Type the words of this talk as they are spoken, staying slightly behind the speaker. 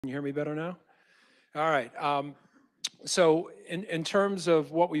Can you hear me better now? All right. So in terms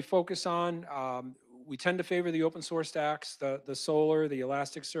of what we focus on, we tend to favor the open source stacks, the Solar, the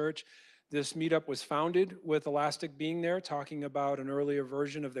Elasticsearch. This meetup was founded with Elastic being there, talking about an earlier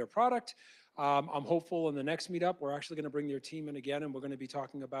version of their product. I'm hopeful in the next meetup, we're actually going to bring their team in again, and we're going to be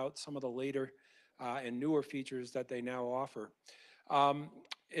talking about some of the later and newer features that they now offer. Um,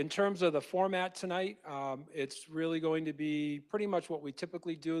 in terms of the format tonight, it's really going to be pretty much what we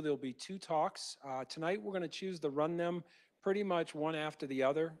typically do. There'll be two talks. Tonight, we're going to choose to run them pretty much one after the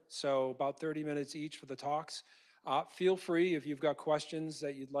other, so about 30 minutes each for the talks. Feel free if you've got questions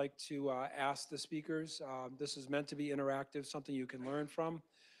that you'd like to ask the speakers. This is meant to be interactive, something you can learn from.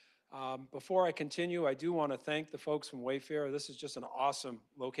 Before I continue, I do want to thank the folks from Wayfair. This is just an awesome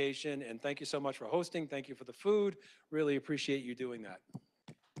location, and thank you so much for hosting. Thank you for the food. Really appreciate you doing that.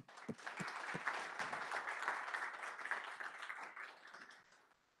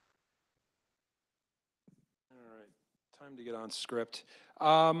 All right, time to get on script.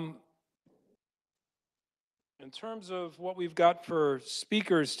 In terms of what we've got for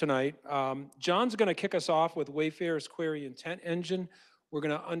speakers tonight, John's going to kick us off with Wayfair's query intent engine. We're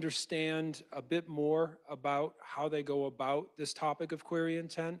going to understand a bit more about how they go about this topic of query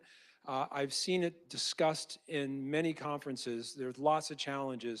intent. I've seen it discussed in many conferences. There's lots of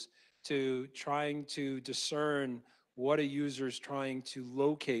challenges to trying to discern what a user is trying to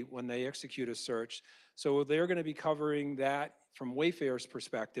locate when they execute a search. So they're going to be covering that from Wayfair's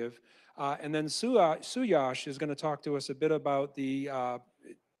perspective. And then Suyash is going to talk to us a bit about the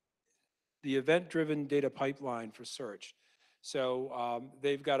event-driven data pipeline for search. So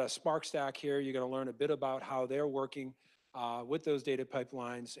they've got a Spark stack here. You're going to learn a bit about how they're working with those data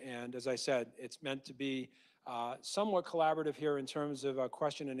pipelines. And as I said, it's meant to be somewhat collaborative here in terms of a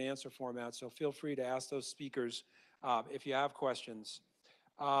question and answer format. So feel free to ask those speakers if you have questions.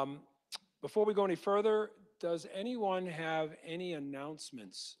 Before we go any further, does anyone have any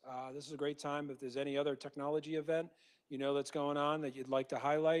announcements? This is a great time if there's any other technology event you know that's going on that you'd like to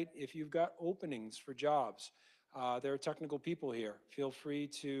highlight. If you've got openings for jobs, there are technical people here. Feel free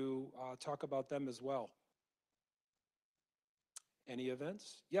to talk about them as well. Any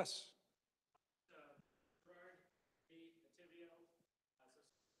events? Yes.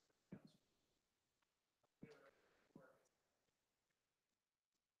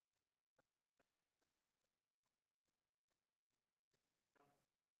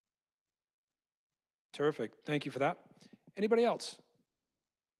 Terrific. Thank you for that. Anybody else?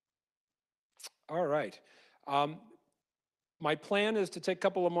 All right. My plan is to take a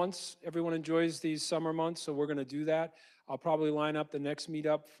couple of months. Everyone enjoys these summer months, so we're going to do that. I'll probably line up the next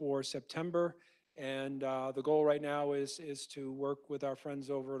meetup for September. And the goal right now is to work with our friends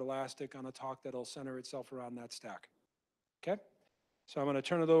over at Elastic on a talk that'll center itself around that stack. Okay? So I'm going to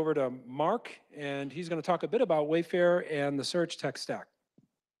turn it over to Mark, and he's going to talk a bit about Wayfair and the search tech stack.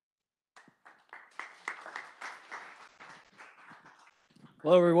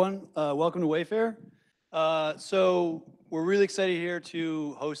 Hello, everyone. Welcome to Wayfair. So we're really excited here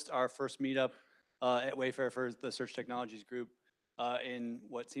to host our first meetup at Wayfair for the Search Technologies Group in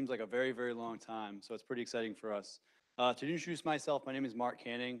what seems like a very, very long time. So it's pretty exciting for us. To introduce myself, my name is Mark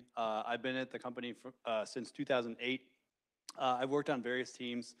Canning. I've been at the company since 2008. I've worked on various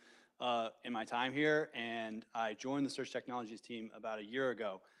teams in my time here, and I joined the Search Technologies team about a year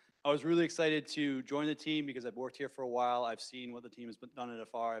ago. I was really excited to join the team because I've worked here for a while. I've seen what the team has done at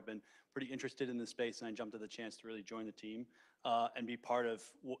afar. I've been pretty interested in this space, and I jumped at the chance to really join the team and be part of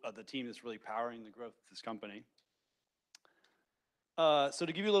the team that's really powering the growth of this company. So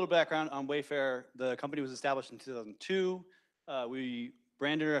to give you a little background on Wayfair, the company was established in 2002. We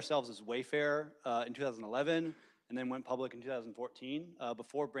branded ourselves as Wayfair in 2011, and then went public in 2014.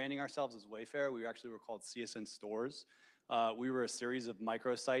 Before branding ourselves as Wayfair, we actually were called CSN Stores. We were a series of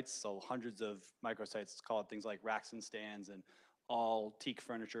microsites, so hundreds of microsites called things like Racks and Stands and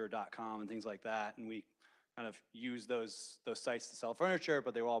allteakfurniture.com and things like that. And we kind of used those sites to sell furniture,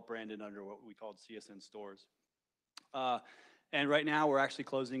 but they were all branded under what we called CSN Stores. And right now we're actually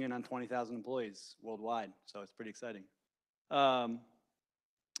closing in on 20,000 employees worldwide, so it's pretty exciting. We're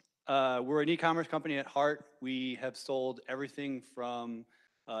an e-commerce company at heart. We have sold everything from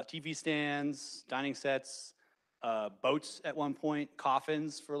TV stands, dining sets, boats at one point,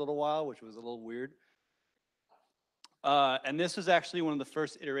 coffins for a little while, which was a little weird. And this was actually one of the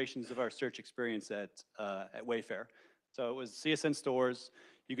first iterations of our search experience at Wayfair. So it was CSN Stores.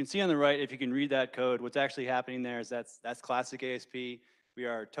 You can see on the right, if you can read that code, what's actually happening there is that's classic ASP. We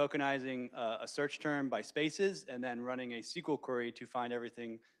are tokenizing a search term by spaces and then running a SQL query to find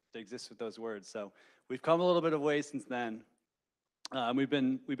everything that exists with those words. So we've come a little bit of ways since then. We've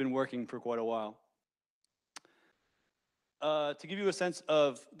been working for quite a while. To give you a sense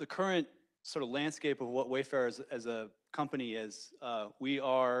of the current sort of landscape of what Wayfair as a company is, we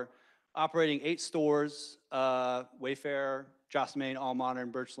are operating 8 stores, Wayfair, Joss Main, All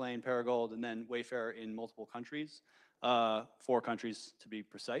Modern, Birch Lane, Paragold, and then Wayfair in multiple countries, 4 countries to be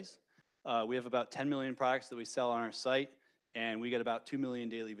precise. We have about 10 million products that we sell on our site, and we get about 2 million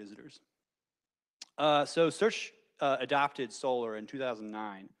daily visitors. So Search adopted solar in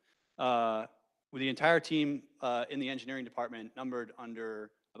 2009. With the entire team in the engineering department numbered under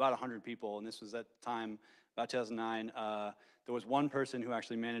about 100 people, and this was at the time, about 2009. There was one person who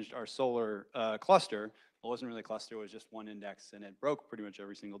actually managed our solar cluster. Well, it wasn't really a cluster, it was just one index, and it broke pretty much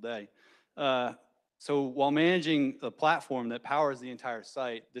every single day. So while managing the platform that powers the entire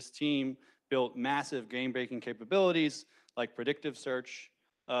site, this team built massive game-breaking capabilities like predictive search,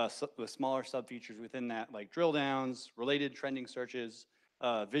 with smaller sub-features within that, like drill downs, related trending searches,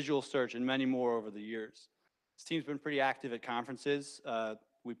 visual search, and many more over the years. This team's been pretty active at conferences.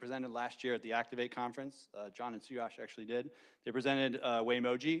 We presented last year at the Activate conference. John and Suyash actually did. They presented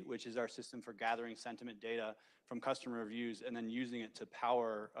Waymoji, which is our system for gathering sentiment data from customer reviews and then using it to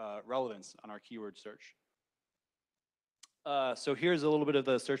power relevance on our keyword search. So here's a little bit of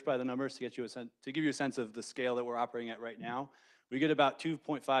the search by the numbers to give you a sense of the scale that we're operating at right now. We get about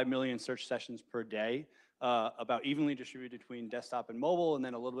 2.5 million search sessions per day, about evenly distributed between desktop and mobile, and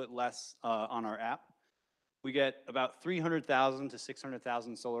then a little bit less on our app. We get about 300,000 to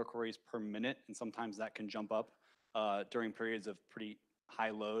 600,000 solar queries per minute, and sometimes that can jump up during periods of pretty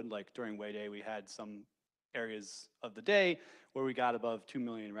high load. Like during Way Day, we had some areas of the day where we got above 2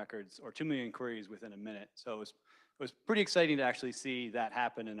 million records or 2 million queries within a minute. So it was pretty exciting to actually see that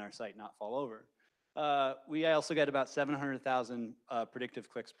happen and our site not fall over. We also get about 700,000 predictive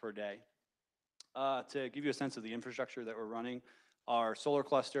clicks per day. To give you a sense of the infrastructure that we're running, our solar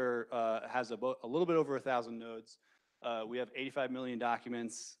cluster has a little bit over 1,000 nodes. We have 85 million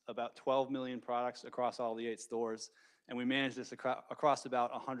documents, about 12 million products across all the 8 stores, and we manage this across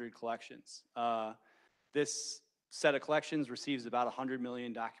about 100 collections. This set of collections receives about 100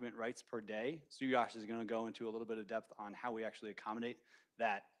 million document writes per day. Suyash is going to go into a little bit of depth on how we actually accommodate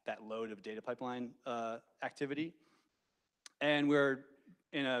that load of data pipeline activity. And we're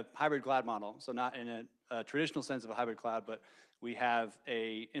in a hybrid cloud model, so not in a traditional sense of a hybrid cloud, but we have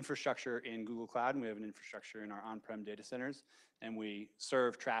a infrastructure in Google Cloud, and we have an infrastructure in our on-prem data centers, and we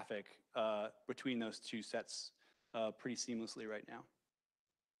serve traffic between those 2 sets pretty seamlessly right now.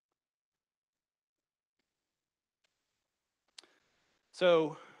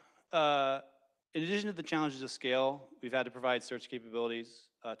 So in addition to the challenges of scale, we've had to provide search capabilities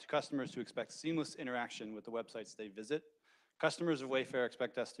to customers to expect seamless interaction with the websites they visit. Customers of Wayfair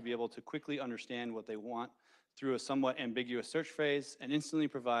expect us to be able to quickly understand what they want through a somewhat ambiguous search phrase and instantly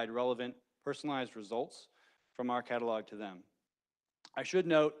provide relevant, personalized results from our catalog to them. I should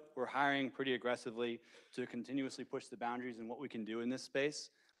note we're hiring pretty aggressively to continuously push the boundaries in what we can do in this space.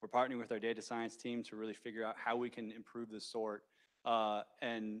 We're partnering with our data science team to really figure out how we can improve the sort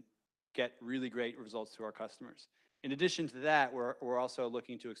and get really great results to our customers. In addition to that, we're also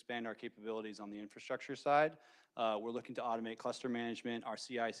looking to expand our capabilities on the infrastructure side. We're looking to automate cluster management, our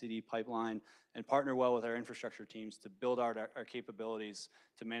CI/CD pipeline, and partner well with our infrastructure teams to build out our capabilities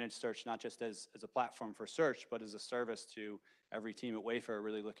to manage search, not just as a platform for search, but as a service to every team at Wayfair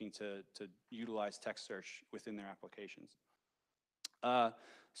really looking to utilize text search within their applications.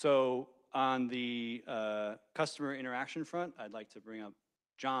 So on the customer interaction front, I'd like to bring up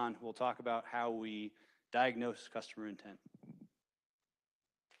John, who will talk about how we diagnose customer intent.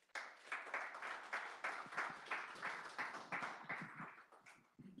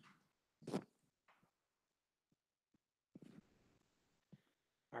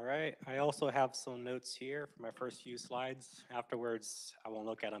 All right, I also have some notes here for my first few slides. Afterwards, I won't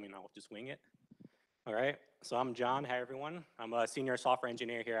look at them and I'll just wing it. All right, so I'm John. Hi, everyone. I'm a senior software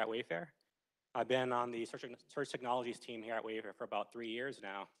engineer here at Wayfair. I've been on the search technologies team here at Wayfair for about 3 years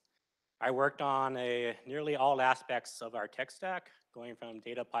now. I worked on nearly all aspects of our tech stack, going from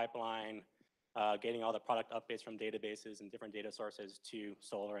data pipeline, getting all the product updates from databases and different data sources to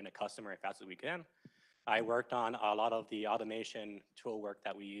Solar and the customer as fast as we can. I worked on a lot of the automation tool work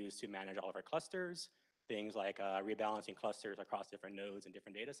that we use to manage all of our clusters, things like rebalancing clusters across different nodes and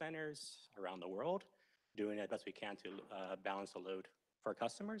different data centers around the world, doing it as best we can to balance the load for our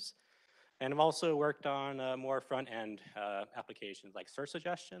customers. And I've also worked on more front-end applications like search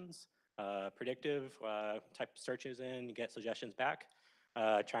suggestions, predictive type searches in, get suggestions back,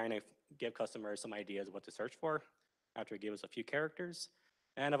 trying to give customers some ideas of what to search for after it gives us a few characters.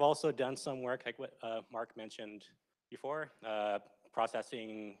 And I've also done some work like what Mark mentioned before,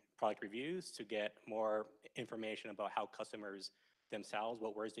 processing product reviews to get more information about how customers themselves,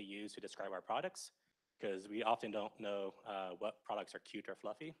 what words they use to describe our products, because we often don't know what products are cute or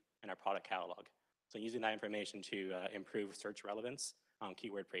fluffy in our product catalog. So using that information to improve search relevance on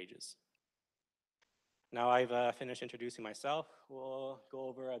keyword pages. Now I've finished introducing myself. We'll go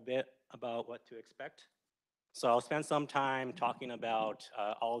over a bit about what to expect. So I'll spend some time talking about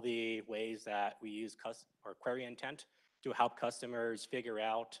all the ways that we use query intent to help customers figure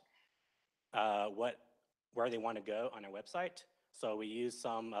out where they want to go on our website. So we use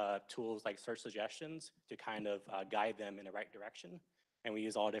some tools like search suggestions to kind of guide them in the right direction. And we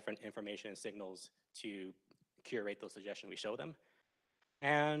use all different information and signals to curate those suggestions we show them.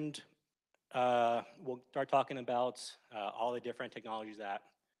 And we'll start talking about all the different technologies that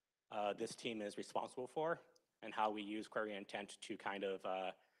this team is responsible for and how we use query intent to kind of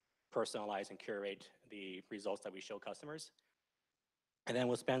personalize and curate the results that we show customers. And then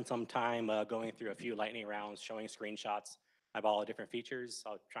we'll spend some time going through a few lightning rounds, showing screenshots of all the different features.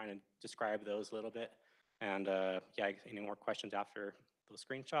 I'll try to describe those a little bit. And yeah, any more questions after those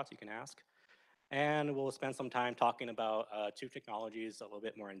screenshots, you can ask. And we'll spend some time talking about two technologies a little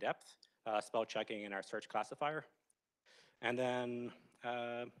bit more in depth, spell checking and our search classifier. And then,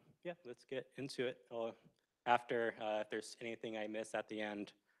 yeah, let's get into it. After, if there's anything I miss at the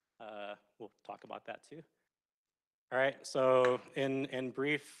end, we'll talk about that too. All right, so in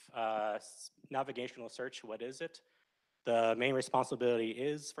brief, navigational search, what is it? The main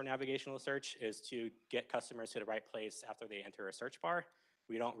responsibility for navigational search is to get customers to the right place after they enter a search bar.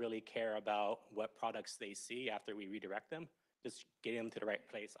 We don't really care about what products they see after we redirect them, just get them to the right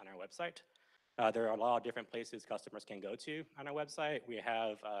place on our website. There are a lot of different places customers can go to on our website. We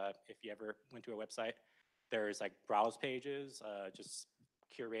have, if you ever went to a website, there's like browse pages, just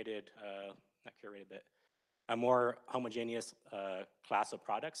curated, not curated, but a more homogeneous class of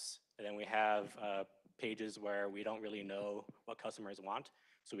products. And then we have pages where we don't really know what customers want,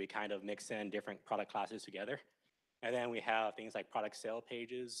 so we kind of mix in different product classes together. And then we have things like product sale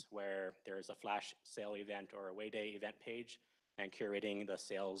pages where there's a flash sale event or a way day event page and curating the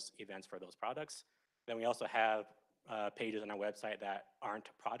sales events for those products. Then we also have pages on our website that aren't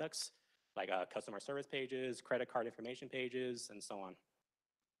products, like customer service pages, credit card information pages, and so on.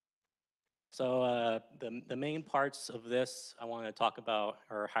 So the main parts of this I want to talk about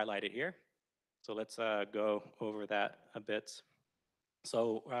are highlighted here. So let's go over that a bit.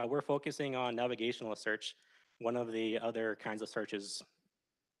 So we're focusing on navigational search. One of the other kinds of searches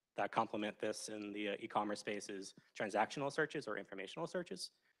that complement this in the e-commerce space is transactional searches or informational searches.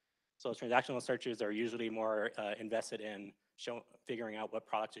 So transactional searches are usually more invested in figuring out what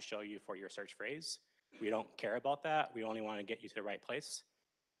product to show you for your search phrase. We don't care about that. We only want to get you to the right place.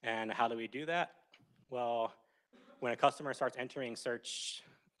 And how do we do that? Well, when a customer starts entering search,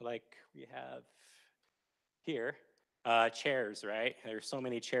 like we have here, chairs, right? There's so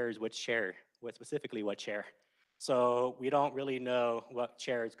many chairs, which chair? Specifically what chair? So we don't really know what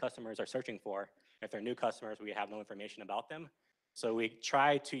chairs customers are searching for. If they're new customers, we have no information about them. So we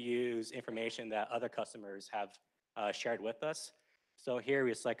try to use information that other customers have shared with us. So here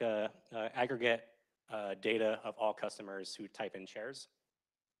it's like a aggregate data of all customers who type in chairs.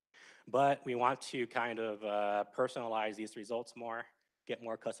 But we want to kind of personalize these results more, get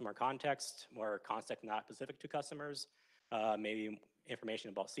more customer context, more context not specific to customers, maybe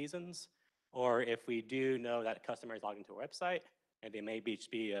information about seasons. Or if we do know that a customer is logged into a website and they may be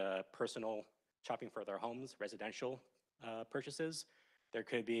personal shopping for their homes, residential purchases, there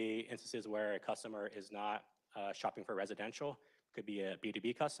could be instances where a customer is not shopping for residential, could be a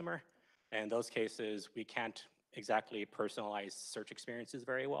B2B customer. And in those cases, we can't exactly personalize search experiences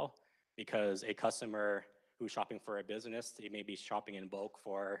very well because a customer who's shopping for a business, they may be shopping in bulk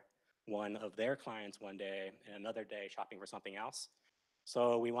for one of their clients one day and another day shopping for something else.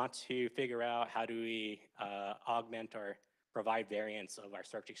 So we want to figure out how do we augment or provide variants of our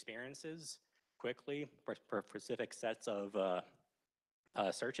search experiences quickly for specific sets of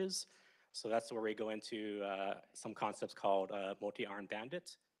searches. So that's where we go into some concepts called multi-armed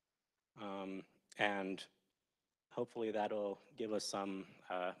bandit. And hopefully that'll give us some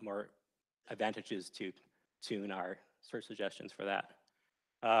more advantages to tune our search suggestions for that.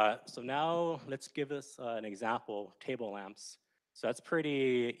 So now let's give us an example, table lamps. So that's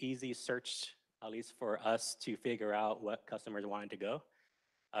pretty easy search, at least for us to figure out what customers wanted to go.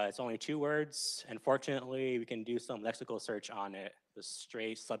 It's only 2 words, and fortunately we can do some lexical search on it, the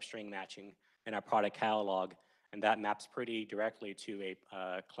straight substring matching in our product catalog, and that maps pretty directly to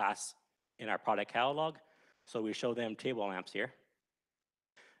a class in our product catalog. So we show them table lamps here.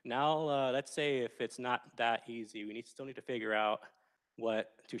 Now let's say if it's not that easy, we still need to figure out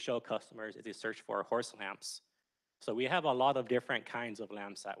what to show customers if they search for horse lamps. So we have a lot of different kinds of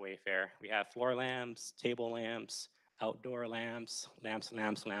lamps at Wayfair. We have floor lamps, table lamps, outdoor lamps,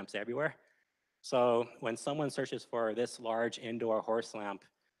 lamps everywhere. So when someone searches for this large indoor horse lamp,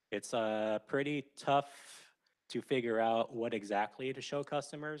 it's pretty tough to figure out what exactly to show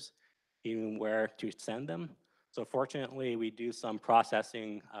customers, even where to send them. So fortunately, we do some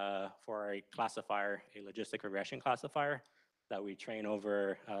processing for a classifier, a logistic regression classifier that we train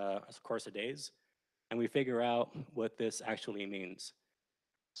over a course of days, and we figure out what this actually means.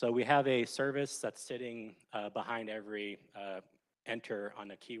 So we have a service that's sitting behind every enter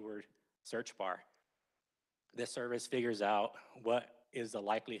on a keyword search bar. This service figures out what is the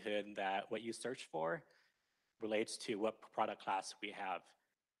likelihood that what you search for relates to what product class we have.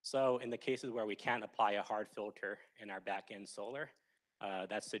 So in the cases where we can't apply a hard filter in our back-end solar,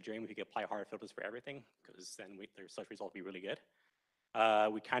 that's the dream if you could apply hard filters for everything, because then the search results will be really good.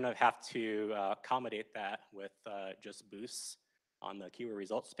 We kind of have to accommodate that with just boosts on the keyword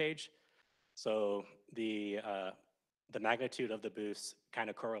results page. So the magnitude of the boost kind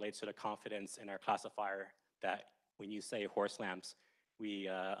of correlates to the confidence in our classifier that when you say horse lamps, we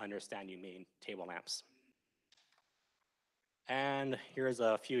understand you mean table lamps. And here's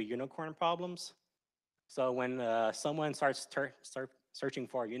a few unicorn problems. So when someone starts searching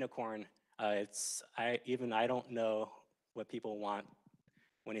for a unicorn, I don't know what people want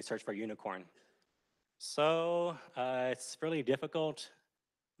when they search for unicorn. So it's really difficult.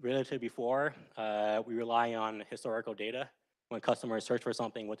 Relative before, we rely on historical data. When customers search for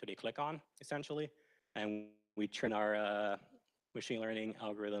something, what do they click on, essentially? And we train our machine learning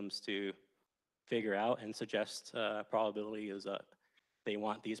algorithms to figure out and suggest probability is they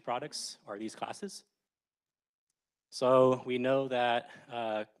want these products or these classes. So we know that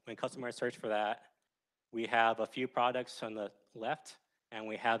when customers search for that, we have a few products on the left, and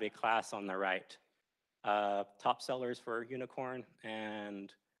we have a class on the right. Top sellers for unicorn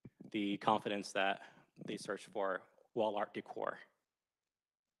and the confidence that they search for wall art decor.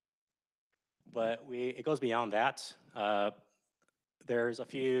 But it goes beyond that. There's a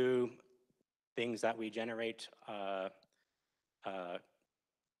few things that we generate.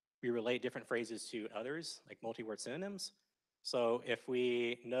 We relate different phrases to others, like multi-word synonyms. So if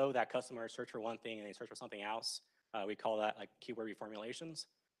we know that customers search for one thing and they search for something else, we call that like keyword reformulations.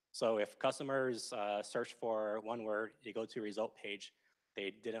 So if customers search for one word, you go to a result page,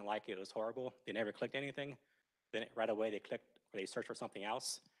 they didn't like it, it was horrible, they never clicked anything, then right away they search for something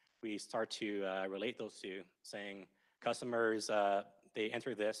else. We start to relate those two, saying customers, they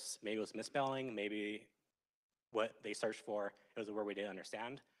enter this, maybe it was misspelling, maybe what they searched for, it was a word we didn't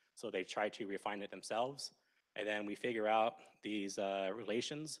understand. So they try to refine it themselves. And then we figure out these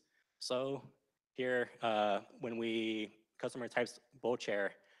relations. So here, when customer types bowl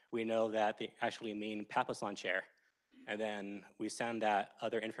chair, we know that they actually mean Papasan chair. And then we send that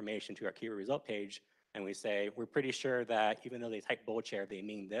other information to our keyword result page, and we say, we're pretty sure that even though they type bowl chair, they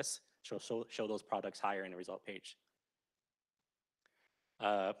mean this. Show those products higher in the result page.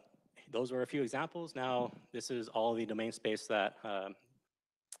 Those were a few examples. Now, this is all the domain space that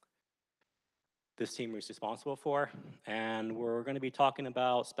this team is responsible for. And we're going to be talking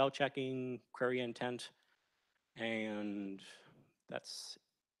about spell checking, query intent, and that's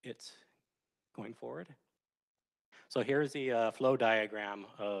it going forward. So here's the flow diagram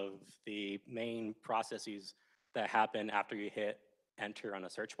of the main processes that happen after you hit enter on a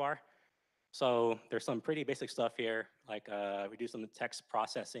search bar. So there's some pretty basic stuff here, like we do some text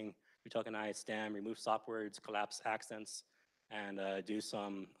processing, we tokenize stem, remove stop words, collapse accents, and do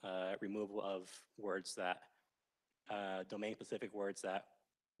some removal of words that, domain-specific words that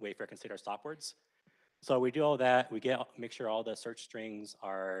Wayfair considers stop words. So we do all that, make sure all the search strings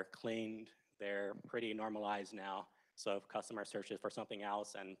are cleaned, they're pretty normalized now. So if a customer searches for something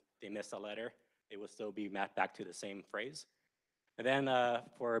else and they miss a letter, it will still be mapped back to the same phrase. And then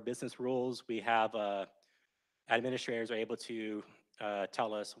for business rules, we have administrators are able to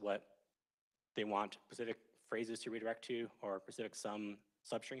tell us what they want specific phrases to redirect to or specific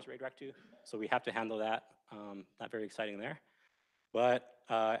substrings to redirect to. So we have to handle that. Not very exciting there. But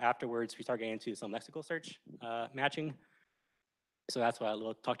afterwards, we start getting into some lexical search matching. So that's what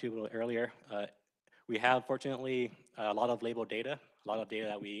I talked to you a little earlier. We have, fortunately, a lot of labeled data, a lot of data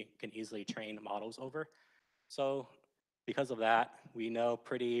that we can easily train models over. So because of that, we know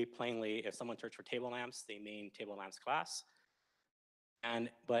pretty plainly if someone searched for table lamps, they mean table lamps class.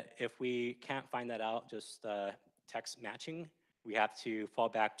 But if we can't find that out, just text matching, we have to fall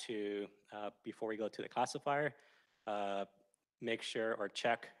back to, before we go to the classifier, make sure or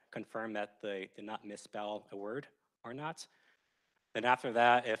check, confirm that they did not misspell a word or not. Then after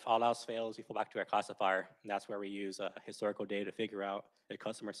that, if all else fails, we fall back to our classifier, and that's where we use historical data to figure out if a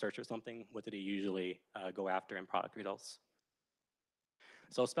customer search for something, what did he usually go after in product results.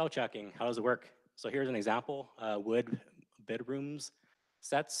 So spell checking, how does it work? So here's an example, wood bedrooms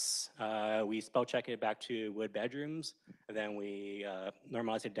sets. We spell check it back to wood bedrooms, and then we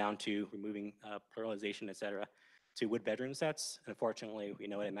normalize it down to removing pluralization, et cetera, to wood bedroom sets. Unfortunately, we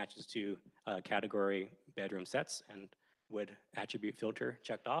know it matches to category bedroom sets, and would attribute filter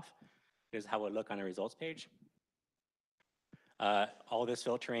checked off is how it would look on a results page. All this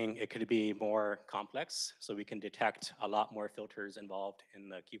filtering, it could be more complex, so we can detect a lot more filters involved in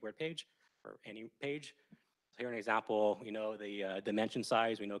the keyword page or any page. So here an example, we know the dimension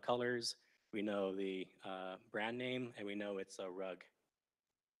size, we know colors, we know the brand name, and we know it's a rug.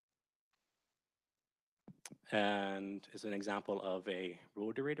 And it's an example of a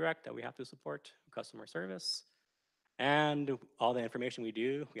rule to redirect that we have to support, customer service. And all the information we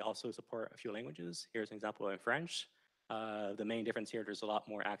do, we also support a few languages. Here's an example in French. The main difference here, there's a lot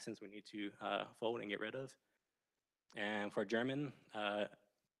more accents we need to fold and get rid of. And for German,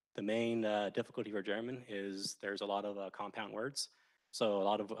 the main difficulty for German is there's a lot of compound words. So a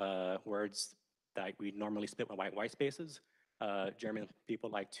lot of words that we normally split with white spaces, German people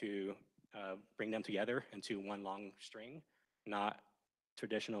like to bring them together into one long string, not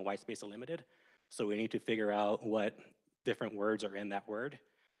traditional white space limited. So we need to figure out what different words are in that word.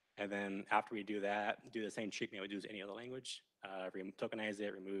 And then after we do that, do the same treatment we do as any other language, tokenize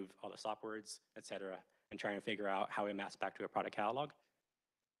it, remove all the stop words, et cetera, and try and figure out how it maps back to a product catalog.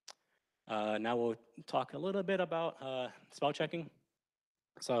 Now we'll talk a little bit about spell checking.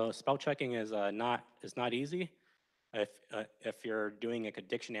 So spell checking is not easy. If you're doing a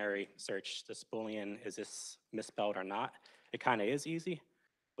dictionary search, this Boolean, is this misspelled or not? It kind of is easy.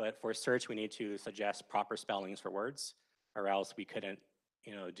 But for search, we need to suggest proper spellings for words, or else we couldn't,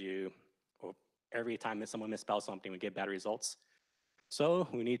 do, well, every time that someone misspells something, we get bad results. So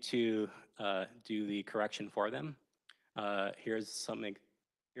we need to do the correction for them. Here's a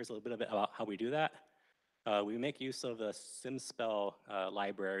little bit about how we do that. We make use of the SimSpell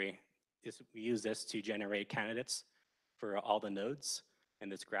library. We use this to generate candidates for all the nodes in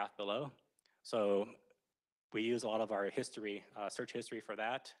this graph below. So we use a lot of our history, search history for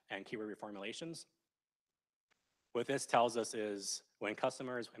that, and keyword reformulations. What this tells us is when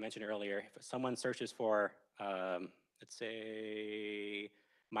customers, I mentioned earlier, if someone searches for, let's say,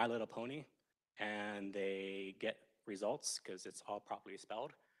 My Little Pony, and they get results because it's all properly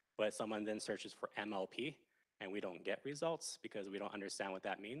spelled, but someone then searches for MLP, and we don't get results because we don't understand what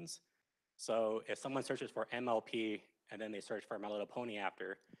that means. So if someone searches for MLP and then they search for My Little Pony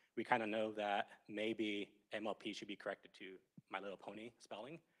after, we kind of know that maybe MLP should be corrected to My Little Pony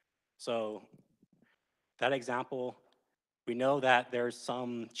spelling. So that example, we know that there's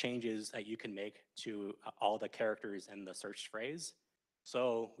some changes that you can make to all the characters in the search phrase.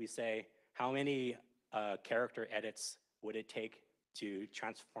 So we say, how many character edits would it take to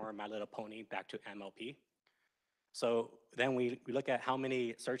transform My Little Pony back to MLP? So then we look at how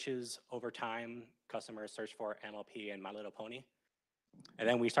many searches over time customers search for MLP and My Little Pony. And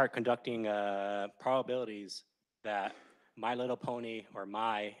then we start conducting probabilities that My Little Pony or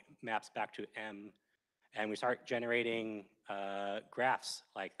my maps back to M, and we start generating graphs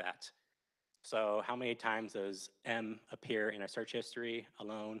like that. So how many times does M appear in our search history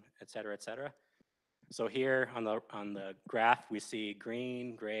alone, et cetera, et cetera. So here on the graph, we see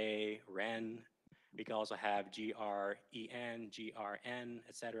green, gray, ren. We can also have GREN, GRN,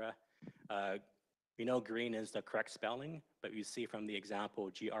 et cetera. We know green is the correct spelling, but you see from the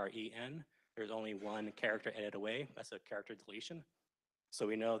example GREN, there's only one character edit away. That's a character deletion. So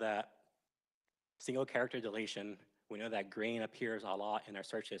we know that single character deletion, we know that green appears a lot in our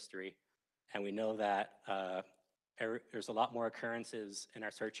search history, and we know that there's a lot more occurrences in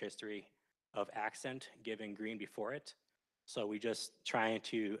our search history of accent given green before it. So we just trying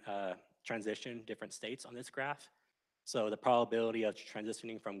to transition different states on this graph. So the probability of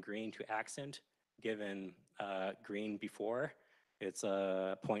transitioning from green to accent given green before, it's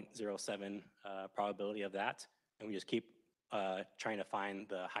a 0.07 probability of that. And we just keep trying to find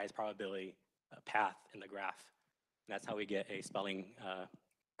the highest probability path in the graph. And that's how we get a spelling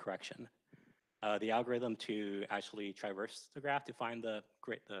correction. The algorithm to actually traverse the graph to find the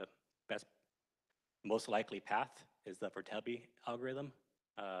best, most likely path is the Vertelby algorithm.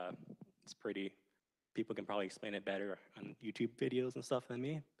 It's pretty, people can probably explain it better on YouTube videos and stuff than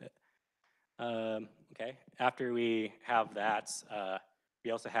me. But okay, after we have that,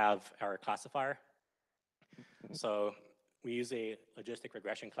 we also have our classifier. So we use a logistic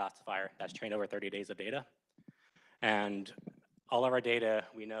regression classifier that's trained over 30 days of data. And all of our data,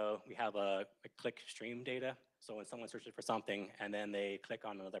 we know we have a click stream data. So when someone searches for something and then they click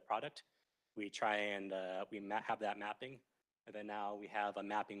on another product, we try and have that mapping. And then now we have a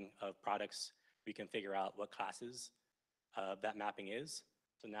mapping of products. We can figure out what classes that mapping is.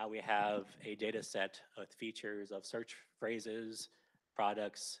 So now we have a data set of features of search phrases,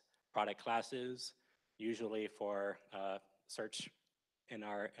 products, product classes, usually for search in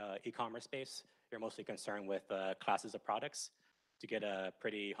our e-commerce space. You're mostly concerned with classes of products to get a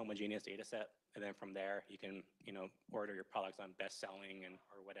pretty homogeneous data set. And then from there, you can order your products on best selling and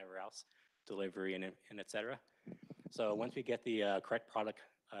or whatever else, delivery and et cetera. So once we get the correct product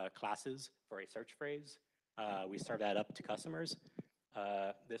classes for a search phrase, we serve that up to customers.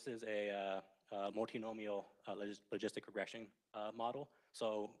 This is a multinomial logistic regression model.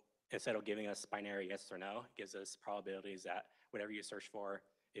 So instead of giving us binary yes or no, it gives us probabilities that whatever you search for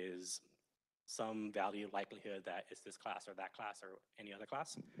is some value likelihood that it's this class or that class or any other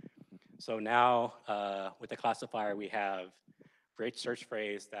class. So now with the classifier, we have for each search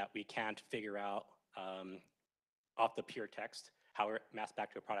phrase that we can't figure out off the pure text, how it maps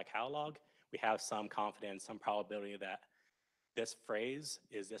back to a product catalog, we have some confidence, some probability that this phrase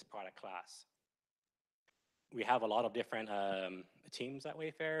is this product class. We have a lot of different teams at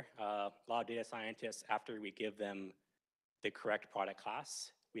Wayfair, a lot of data scientists. After we give them the correct product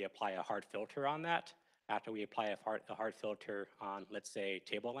class, we apply a hard filter on that. After we apply a hard filter on, let's say,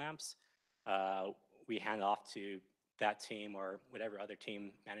 table lamps, we hand off to that team or whatever other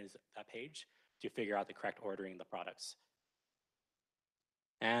team manages that page to figure out the correct ordering of the products.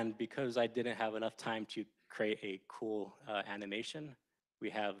 And because I didn't have enough time to create a cool animation, we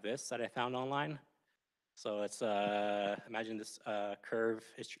have this that I found online. So it's, imagine this curve,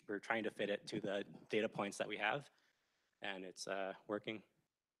 we're trying to fit it to the data points that we have, and it's working.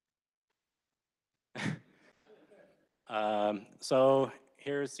 So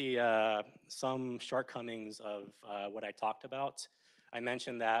here's the some shortcomings of what I talked about. I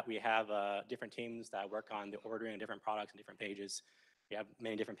mentioned that we have different teams that work on the ordering of different products and different pages. We have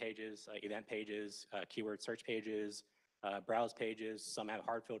many different pages, event pages, keyword search pages, browse pages. Some have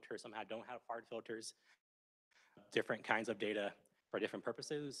hard filters, some don't have hard filters. Different kinds of data for different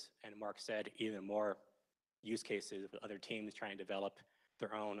purposes. And Mark said even more use cases with other teams trying to develop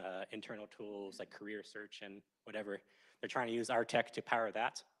their own internal tools like career search and whatever. They're trying to use our tech to power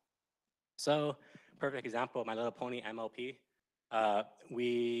that. So perfect example, My Little Pony MLP.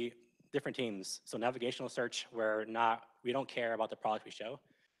 Different teams. So navigational search, we don't care about the product we show.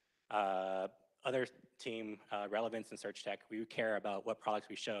 Other team, relevance and search tech, we care about what products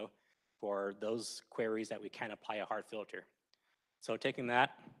we show for those queries that we can apply a hard filter. So taking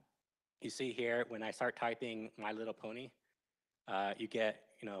that, you see here, when I start typing My Little Pony, you get,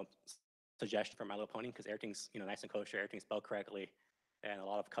 suggestion for My Little Pony because everything's, nice and kosher, everything's spelled correctly, and a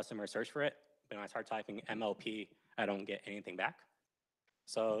lot of customers search for it. But when I start typing MLP, I don't get anything back.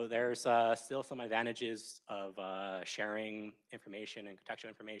 So there's still some advantages of sharing information and contextual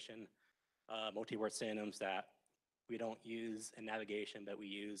information, multi-word synonyms that we don't use in navigation, but we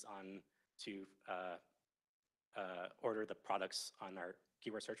use to order the products on our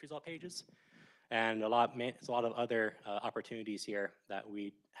keyword search result pages. And there's a lot of other opportunities here that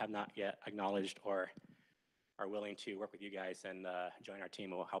we have not yet acknowledged or are willing to work with you guys and join our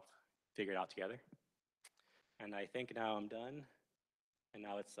team and we'll help figure it out together. And I think now I'm done. And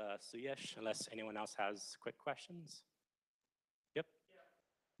now it's Suyesh, unless anyone else has quick questions. Yep.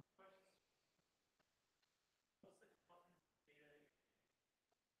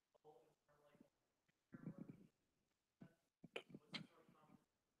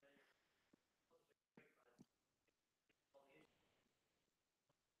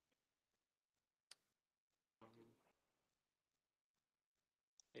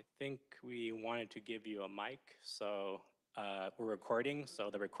 I think we wanted to give you a mic, so we're recording, so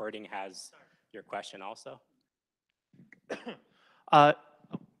the recording has your question also.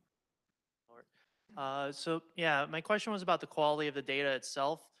 So yeah, my question was about the quality of the data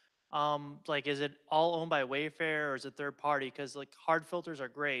itself. Like, is it all owned by Wayfair or is it third party? Because like hard filters are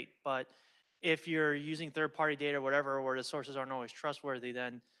great, but if you're using third party data or whatever, where the sources aren't always trustworthy,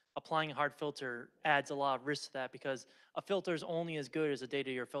 then applying a hard filter adds a lot of risk to that because a filter is only as good as the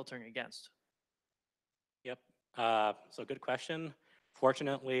data you're filtering against. Yep. So good question.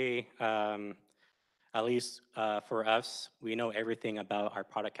 Fortunately, at least for us, we know everything about our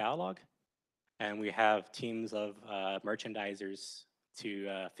product catalog, and we have teams of merchandisers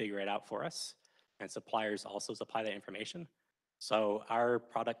to figure it out for us, and suppliers also supply that information. So our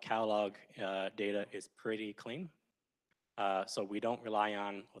product catalog data is pretty clean. So we don't rely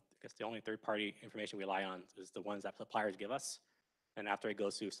on, I guess the only third-party information we rely on is the ones that suppliers give us. And after it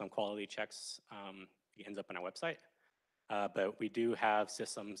goes through some quality checks, it ends up on our website. But we do have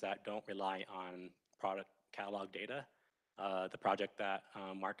systems that don't rely on product catalog data. The project that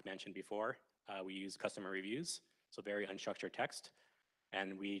Mark mentioned before, we use customer reviews, so very unstructured text,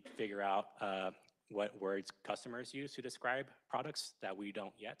 and we figure out what words customers use to describe products that we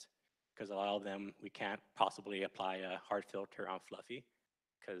don't yet, because a lot of them we can't possibly apply a hard filter on fluffy,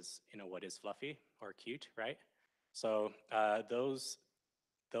 because what is fluffy or cute, right? So those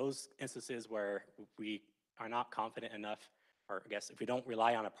instances where we are not confident enough, or I guess if we don't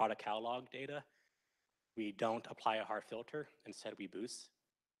rely on a product catalog data, we don't apply a hard filter. Instead, we boost,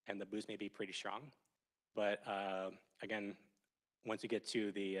 and the boost may be pretty strong. But again, once you get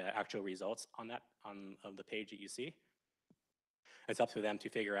to the actual results of the page that you see, it's up to them to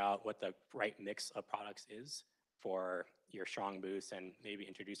figure out what the right mix of products is for your strong boost and maybe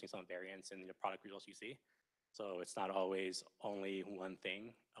introducing some variants in the product results you see. So it's not always only one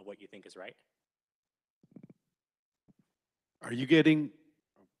thing of what you think is right. Are you getting,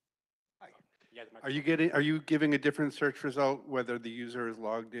 Yeah, are you giving a different search result whether the user is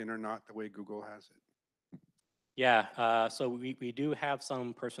logged in or not, the way Google has it? Yeah, so we do have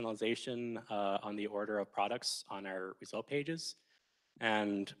some personalization on the order of products on our result pages.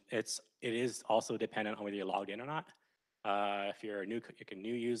 And it is also dependent on whether you're logged in or not. If you're a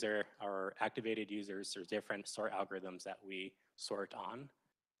new user or activated users, there's different sort algorithms that we sort on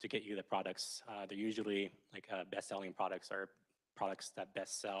to get you the products. They're usually like best-selling products or products that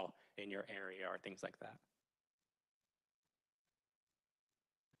best sell in your area or things like that.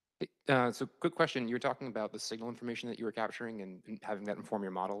 So quick question, you were talking about the signal information that you were capturing and having that inform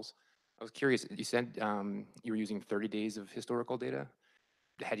your models. I was curious, you said you were using 30 days of historical data.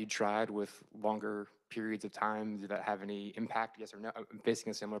 Had you tried with longer periods of time? Did that have any impact, yes or no? I'm facing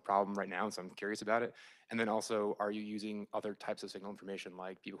a similar problem right now, so I'm curious about it. And then also, are you using other types of signal information,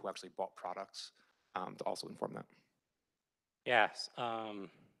 like people who actually bought products, to also inform that? Yes,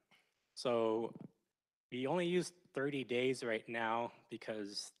 so we only use 30 days right now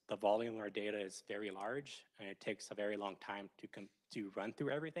because the volume of our data is very large and it takes a very long time to run through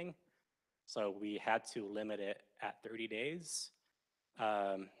everything. So we had to limit it at 30 days.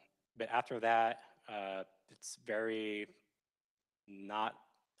 But after that, it's very not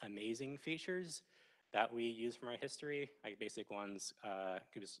amazing features that we use from our history. Like basic ones,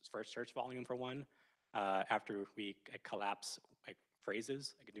 give us first search volume for one. After we collapse like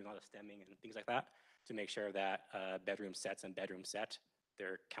phrases, I could do a lot of stemming and things like that to make sure that bedroom sets and bedroom set,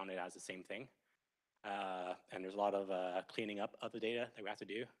 they're counted as the same thing. And there's a lot of cleaning up of the data that we have to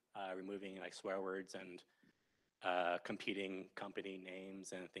do, removing like swear words and competing company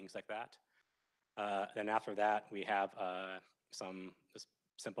names and things like that. Then after that, we have some just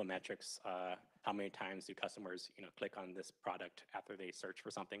simple metrics. How many times do customers click on this product after they search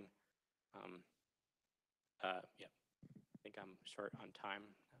for something? Yeah, I think I'm short on time.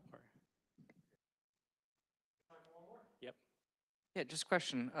 Yep. Yeah, just a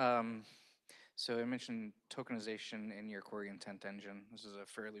question. So I mentioned tokenization in your query intent engine. This is a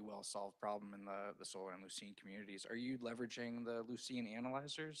fairly well-solved problem in the Solr and Lucene communities. Are you leveraging the Lucene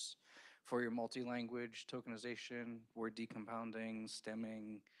analyzers for your multi-language tokenization, word decompounding,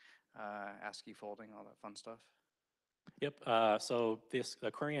 stemming, ASCII folding, all that fun stuff? Yep. So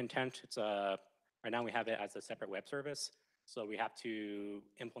the query intent, it's right now we have it as a separate web service. So we have to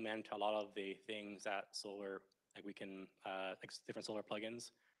implement a lot of the things that Solr, like we can, like different Solr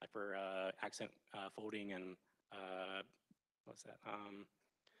plugins, like for accent folding and what's that?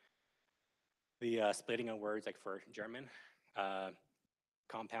 The splitting of words, like for German,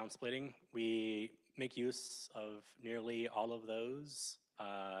 compound splitting. We make use of nearly all of those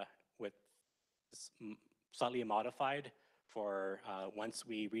with slightly modified for once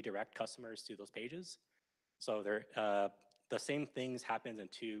we redirect customers to those pages. So the same things happens in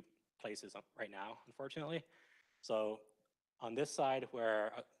two places right now, unfortunately. So on this side where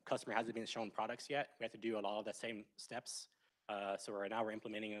a customer hasn't been shown products yet, we have to do a lot of the same steps. So right now we're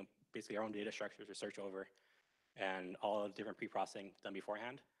implementing basically our own data structures or search over and all the different pre-processing done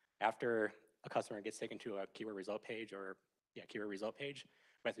beforehand. After a customer gets taken to a keyword result page or keyword result page,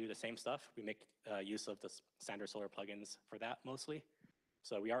 we have to do the same stuff. We make use of the standard Solr plugins for that mostly.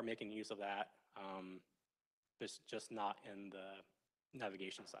 So we are making use of that, but just not in the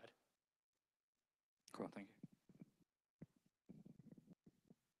navigation side. Cool, thank you.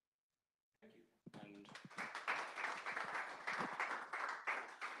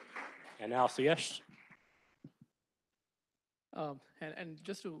 And now, Suyesh. And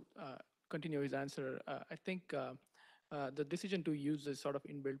just to continue his answer, I think the decision to use this sort of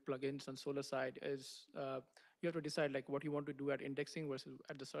inbuilt plugins on Solr side is you have to decide like what you want to do at indexing versus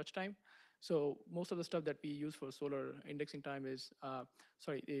at the search time. So most of the stuff that we use for Solar indexing time is,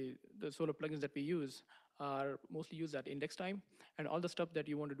 the Solar plugins that we use are mostly used at index time, and all the stuff that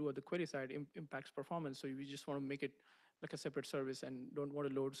you want to do at the query side impacts performance. So you just want to make it like a separate service and don't want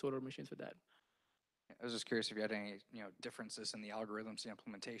to load Solar machines with that. I was just curious if you had any, differences in the algorithms, the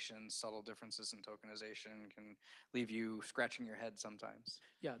implementation, subtle differences in tokenization can leave you scratching your head sometimes.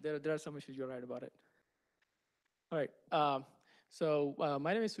 Yeah, there are some issues. You're right about it. All right.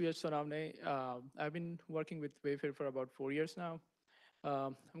 My name is Suyaj Sonavne. I've been working with Wayfair for about 4 years now.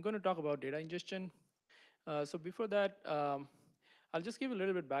 I'm going to talk about data ingestion. So before that, I'll just give a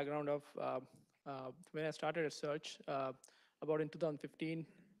little bit background of when I started at Search about in 2015.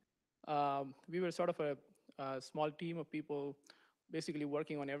 We were sort of a small team of people basically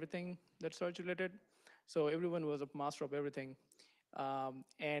working on everything that's search related. So everyone was a master of everything.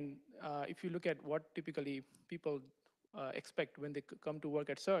 If you look at what typically people expect when they come to work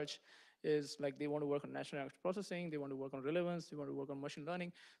at Search, is like they want to work on natural language processing, they want to work on relevance, they want to work on machine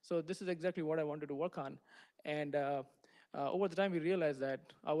learning. So this is exactly what I wanted to work on. And over the time, we realized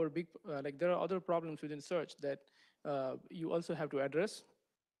that our there are other problems within Search that you also have to address.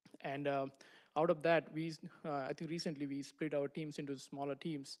 And out of that, I think recently we split our teams into smaller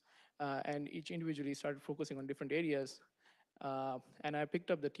teams, and each individually started focusing on different areas. And I picked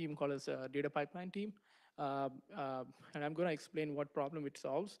up the team called as a data pipeline team. And I'm going to explain what problem it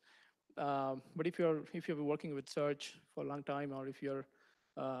solves. But if you're working with search for a long time, or if you're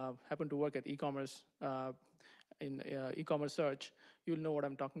happen to work at e-commerce in e-commerce search, you'll know what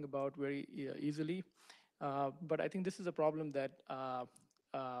I'm talking about very easily. But I think this is a problem that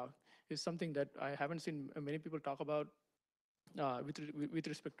is something that I haven't seen many people talk about with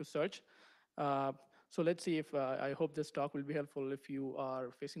respect to search. So let's see if I hope this talk will be helpful if you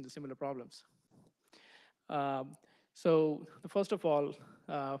are facing the similar problems. So first of all,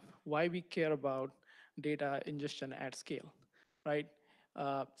 why we care about data ingestion at scale, right?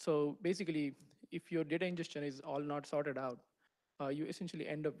 So basically, if your data ingestion is all not sorted out, you essentially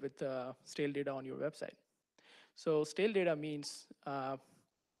end up with stale data on your website. So stale data means,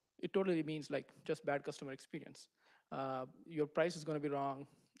 it totally means like just bad customer experience. Your price is going to be wrong,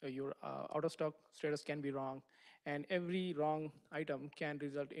 your out of stock status can be wrong, and every wrong item can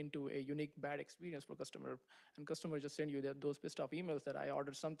result into a unique bad experience for customer. And customer just send you those pissed off emails that I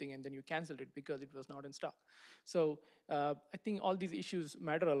ordered something and then you canceled it because it was not in stock. So I think all these issues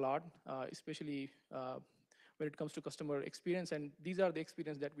matter a lot, especially when it comes to customer experience. And these are the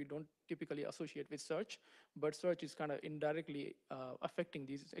experience that we don't typically associate with search, but search is kind of indirectly affecting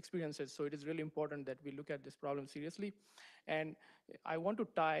these experiences. So it is really important that we look at this problem seriously. And I want to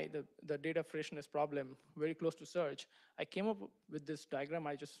tie the data freshness problem very close to search. I came up with this diagram,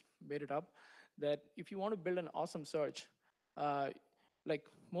 I just made it up, that if you want to build an awesome search, like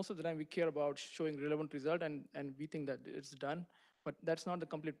most of the time we care about showing relevant result, and we think that it's done, but that's not the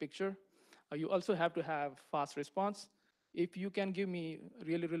complete picture. You also have to have fast response. If you can give me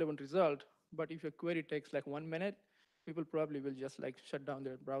really relevant result, but if your query takes like 1 minute, people probably will just like shut down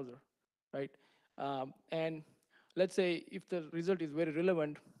their browser, right? And let's say if the result is very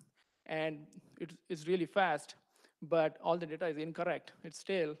relevant and it's really fast, but all the data is incorrect, it's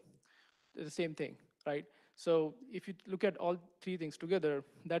stale, it's the same thing, right? So if you look at all three things together,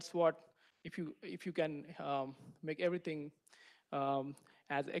 that's what, if you can make everything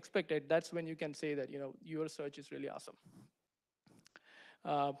as expected, that's when you can say that your search is really awesome.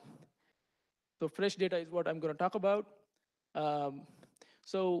 So fresh data is what I'm going to talk about.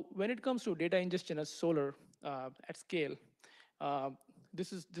 So when it comes to data ingestion as Solar at scale,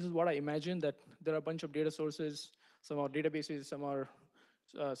 this is what I imagine, that there are a bunch of data sources. Some are databases, some are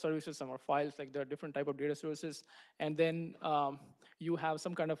services, some are files. Like there are different type of data sources, and then you have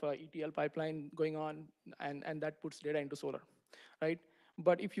some kind of a ETL pipeline going on, and that puts data into Solar, right?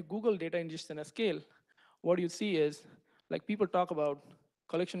 But if you Google data ingestion at scale, what you see is like people talk about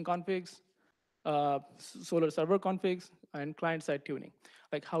collection configs, Solar server configs, and client-side tuning,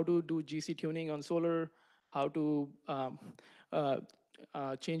 like how to do GC tuning on Solar, how to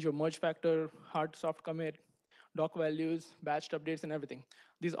change your merge factor, hard soft commit, doc values, batched updates, and everything.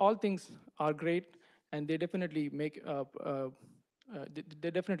 These all things are great, and they definitely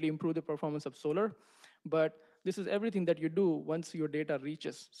they definitely improve the performance of Solar. But this is everything that you do once your data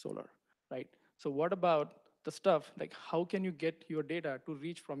reaches Solar, right? So what about the stuff, like how can you get your data to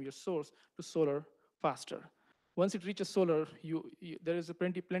reach from your source to Solar faster? Once it reaches Solar, there is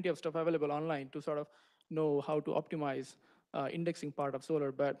plenty of stuff available online to sort of know how to optimize indexing part of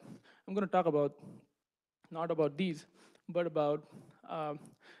Solar. But I'm going to talk about not about these, but about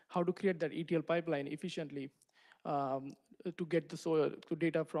how to create that ETL pipeline efficiently um, to get the solar to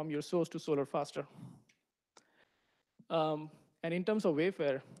data from your source to solar faster. And in terms of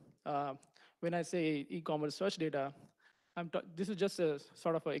Wayfair, uh, when I say e-commerce search data, this is just a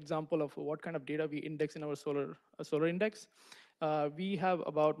sort of an example of what kind of data we index in our solar index. We have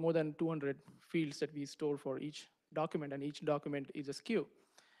about more than 200 fields that we store for each document, and each document is a SKU.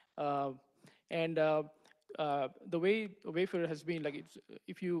 Uh, and the way Wayfair has been, like,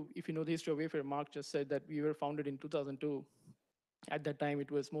 if you know the history of Wayfair, Mark just said that we were founded in 2002. At that time,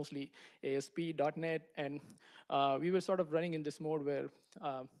 it was mostly ASP, .NET, and we were sort of running in this mode where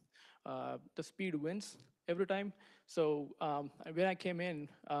uh, the speed wins every time. So when I came in,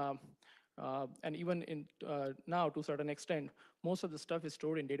 and even in now to a certain extent, most of the stuff is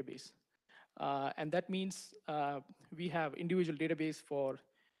stored in database. And that means we have individual database for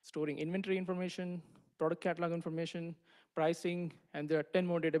storing inventory information, product catalog information, pricing, and there are 10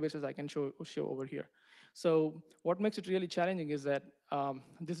 more databases I can show over here. So what makes it really challenging is that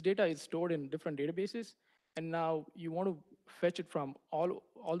this data is stored in different databases, and now you want to fetch it from all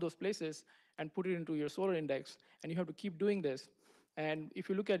those places and put it into your Solar index, and you have to keep doing this. And if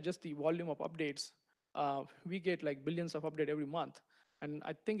you look at just the volume of updates, we get like billions of updates every month. And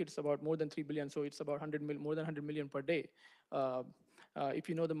I think it's about more than 3 billion, so it's about more than 100 million per day. If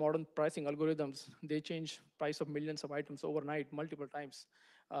you know the modern pricing algorithms, they change price of millions of items overnight, multiple times.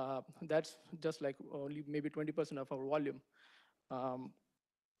 That's just like only maybe 20% of our volume. Um,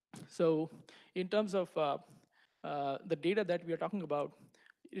 so in terms of the data that we are talking about,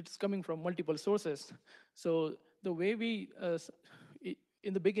 it's coming from multiple sources. So the way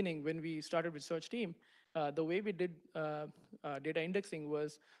in the beginning, when we started with search team, the way we did data indexing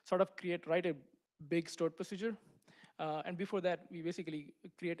was sort of write a big stored procedure. And before that, we basically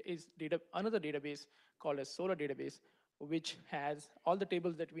create another database called a Solar database, which has all the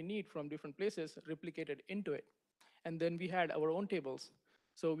tables that we need from different places replicated into it. And then we had our own tables.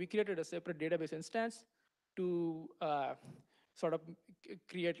 So we created a separate database instance to sort of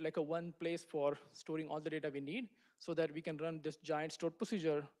create like a one place for storing all the data we need, so that we can run this giant stored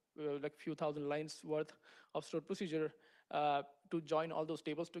procedure, like few thousand lines worth of stored procedure, to join all those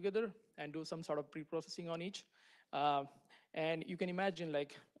tables together and do some sort of pre-processing on each. Uh, and you can imagine,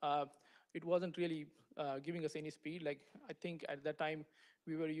 like, it wasn't really giving us any speed. Like, I think at that time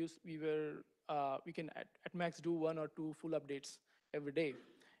we can at max do 1 or 2 full updates every day.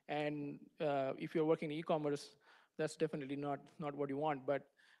 And if you're working in e-commerce, that's definitely not what you want. But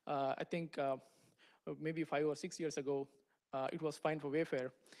I think maybe 5 or 6 years ago, it was fine for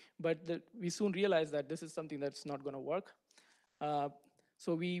Wayfair. But we soon realized that this is something that's not going to work.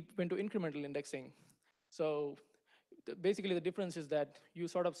 So we went to incremental indexing. So basically, the difference is that you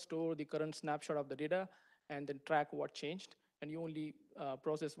sort of store the current snapshot of the data and then track what changed, and you only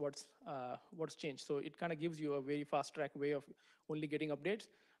process what's changed. So it kind of gives you a very fast track way of only getting updates.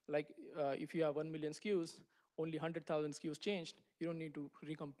 Like if you have 1 million SKUs, only 100,000 SKUs changed. You don't need to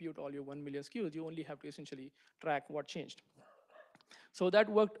recompute all your 1 million SKUs. You only have to essentially track what changed. So that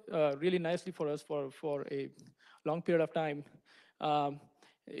worked really nicely for us for a long period of time. Um,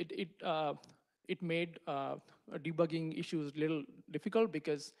 it made debugging issues a little difficult,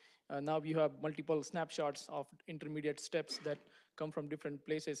 because now you have multiple snapshots of intermediate steps that come from different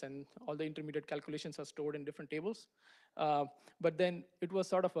places, and all the intermediate calculations are stored in different tables. But then it was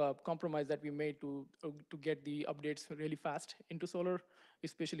sort of a compromise that we made to get the updates really fast into Solar,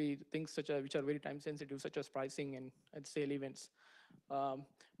 especially things which are very time sensitive, such as pricing and sale events.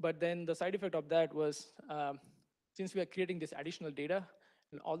 But then the side effect of that was, since we are creating this additional data,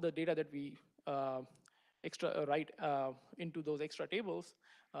 and all the data that we write into those extra tables,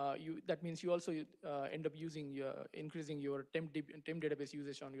 that means you also end up increasing your temp database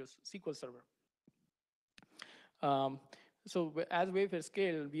usage on your SQL server. So as Wayfair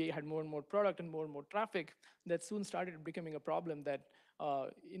scaled, we had more and more product and more traffic. That soon started becoming a problem, that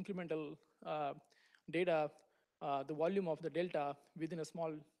incremental data, the volume of the delta within a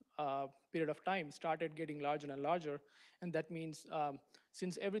small period of time started getting larger and larger. And that means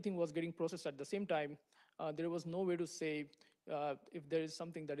since everything was getting processed at the same time, there was no way to say if there is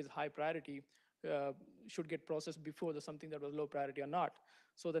something that is high priority should get processed before the something that was low priority or not.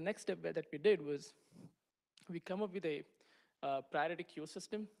 So the next step that we did was we come up with a priority queue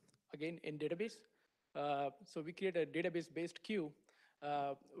system, again in database. So we create a database-based queue,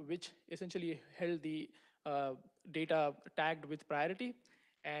 which essentially held the data tagged with priority.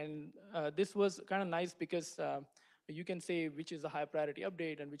 And this was kind of nice, because you can say which is a high priority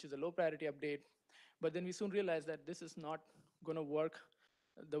update and which is a low priority update. But then we soon realized that this is not going to work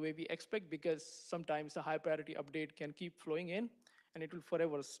the way we expect, because sometimes the high priority update can keep flowing in, and it will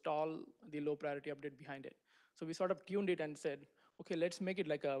forever stall the low priority update behind it. So we sort of tuned it and said, okay, let's make it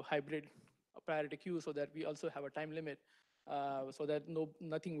like a hybrid priority queue so that we also have a time limit so that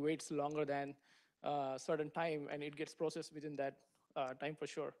nothing waits longer than a certain time and it gets processed within that time for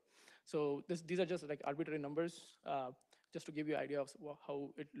sure. So these are just like arbitrary numbers, just to give you an idea of how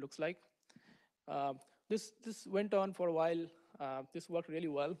it looks like. This went on for a while. This worked really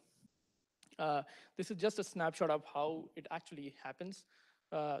well. This is just a snapshot of how it actually happens.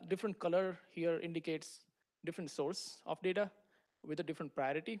 Different color here indicates different source of data with a different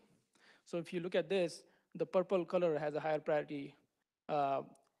priority. So if you look at this, the purple color has a higher priority. The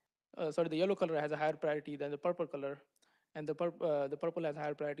yellow color has a higher priority than the purple color, and the purple has a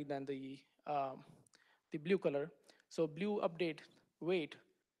higher priority than the blue color. So blue update wait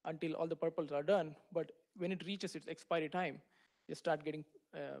until all the purples are done, but when it reaches its expiry time, you start getting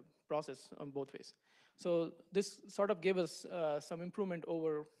process on both ways. So this sort of gave us some improvement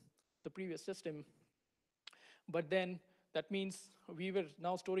over the previous system, but then that means we were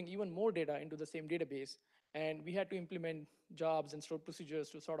now storing even more data into the same database, and we had to implement jobs and stored procedures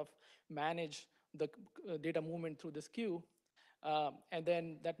to sort of manage the data movement through this queue. And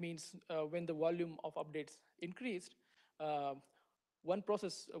then that means when the volume of updates increased, uh, one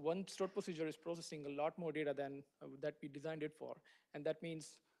stored procedure is processing a lot more data than that we designed it for. And that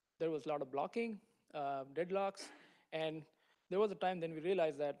means there was a lot of blocking, deadlocks, and there was a time then we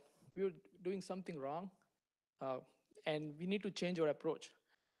realized that we were doing something wrong, uh, and we need to change our approach.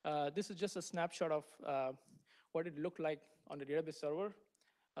 This is just a snapshot of what it looked like on the database server.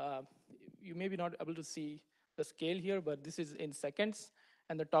 Uh, you may be not able to see the scale here, but this is in seconds,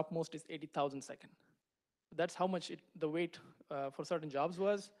 and the topmost is 80,000 seconds. That's how much the wait for certain jobs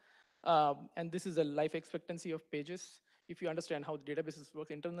was. And this is the life expectancy of pages. If you understand how the databases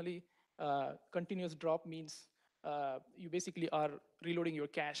work internally, continuous drop means you basically are reloading your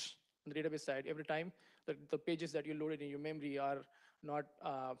cache on the database side every time. The pages that you loaded in your memory are not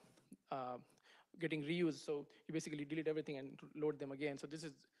uh, getting reused. So you basically delete everything and load them again. So this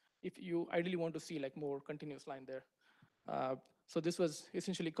is, if you ideally want to see like more continuous line there. So this was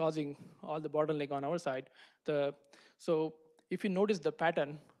essentially causing all the bottleneck on our side. So if you notice the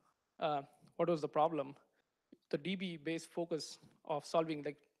pattern, what was the problem? The DB-based focus of solving,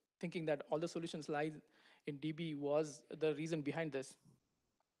 like thinking that all the solutions lie in DB was the reason behind this.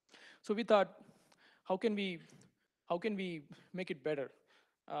 So we thought, how can we make it better?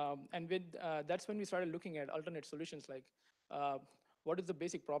 And that's when we started looking at alternate solutions, like what is the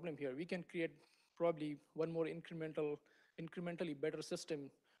basic problem here? We can create probably one more incrementally better system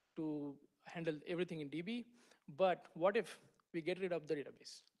to handle everything in DB, but what if we get rid of the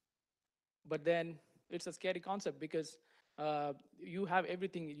database? But then it's a scary concept because you have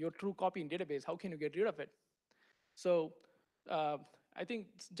everything, your true copy in database, how can you get rid of it? So uh, I think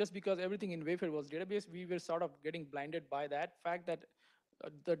just because everything in Wayfair was database, we were sort of getting blinded by that fact that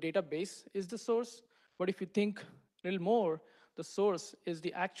the database is the source. But if you think a little more, the source is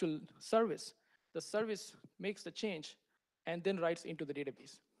the actual service. The service makes the change and then writes into the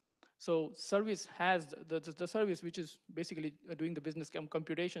database. So service has the service, which is basically doing the business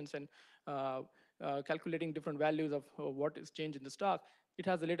computations and calculating different values of what is changed in the stock. It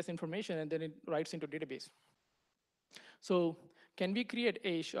has the latest information and then it writes into database. So can we create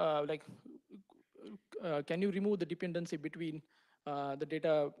a, can you remove the dependency between the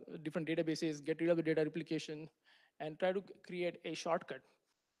data, different databases, get rid of the data replication, and try to create a shortcut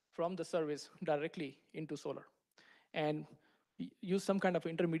from the service directly into Solar? And use some kind of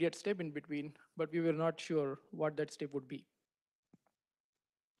intermediate step in between, but we were not sure what that step would be.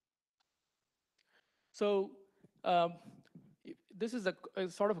 So um, this is a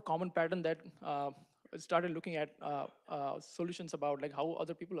sort of a common pattern that started looking at solutions about like how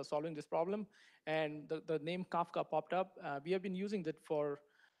other people are solving this problem, and the name Kafka popped up. We have been using that for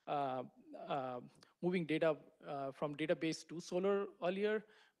uh, uh, moving data from database to Solar earlier,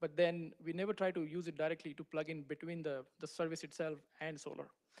 but then we never try to use it directly to plug in between the service itself and Solar.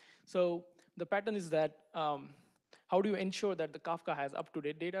 So the pattern is that how do you ensure that the Kafka has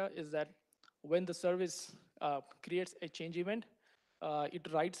up-to-date data is that when the service creates a change event, it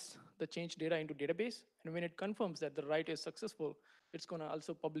writes the change data into database, and when it confirms that the write is successful, it's going to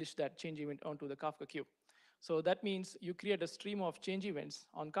also publish that change event onto the Kafka queue. So that means you create a stream of change events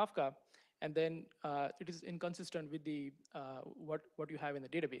on Kafka, and then it is inconsistent with the what you have in the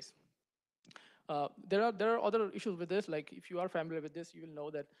database. There are other issues with this. Like if you are familiar with this, you will know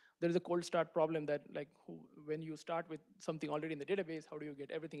that there is a cold start problem that like when you start with something already in the database, how do you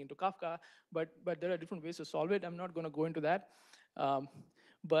get everything into Kafka? But there are different ways to solve it. I'm not going to go into that.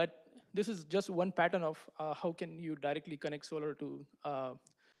 But this is just one pattern of how can you directly connect Solar to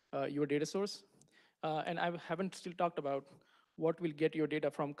your data source. And I haven't still talked about what will get your data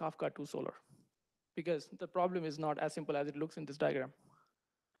from Kafka to Solar, because the problem is not as simple as it looks in this diagram.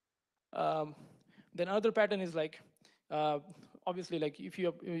 Um, then another pattern is like, uh, obviously, like if you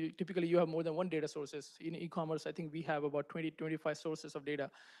have, typically you have more than one data sources. In e-commerce, I think we have about 20, 25 sources of data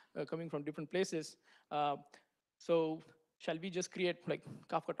coming from different places. Uh, so shall we just create like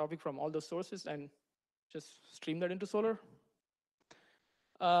Kafka topic from all those sources and just stream that into Solar?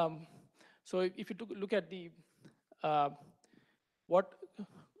 Um, so if you look at the what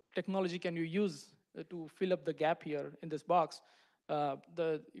technology can you use to fill up the gap here in this box? I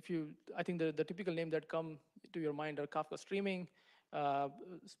think the typical name that come to your mind are Kafka streaming,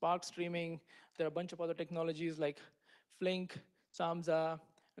 Spark streaming. There are a bunch of other technologies like Flink, Samza,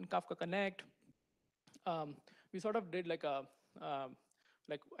 and Kafka Connect. We sort of did like I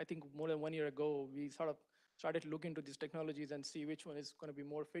think more than 1 year ago, we sort of started to look into these technologies and see which one is going to be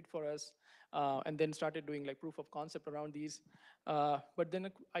more fit for us, and then started doing like proof of concept around these. But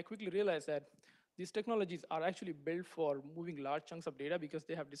then I quickly realized that these technologies are actually built for moving large chunks of data because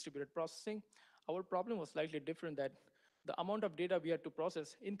they have distributed processing. Our problem was slightly different, that the amount of data we had to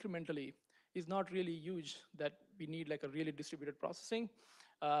process incrementally is not really huge, that we need like a really distributed processing.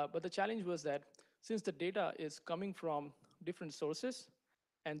 But the challenge was that since the data is coming from different sources,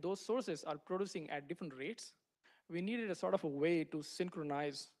 and those sources are producing at different rates, we needed a sort of a way to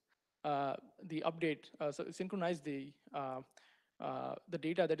synchronize the update, so synchronize the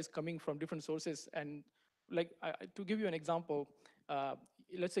data that is coming from different sources. And like to give you an example,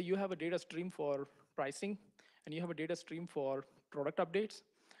 let's say you have a data stream for pricing, and you have a data stream for product updates.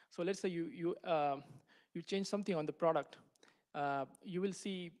 So let's say you change something on the product, you will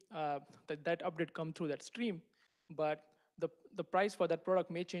see that update come through that stream, but the price for that product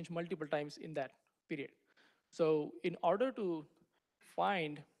may change multiple times in that period. So in order to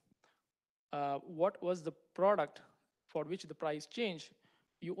find what was the product for which the price changed,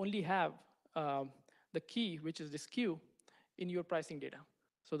 you only have the key, which is this Q, in your pricing data.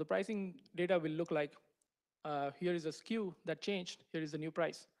 So the pricing data will look like, here is a SKU that changed, here is the new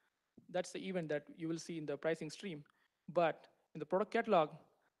price. That's the event that you will see in the pricing stream. But in the product catalog,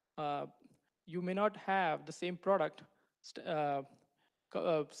 uh, you may not have the same product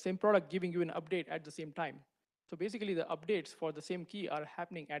giving you an update at the same time. So basically the updates for the same key are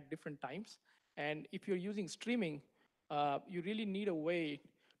happening at different times. And if you're using streaming, you really need a way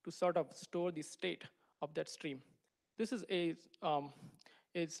to sort of store the state of that stream. This is a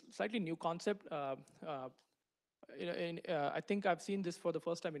slightly new concept. I think I've seen this for the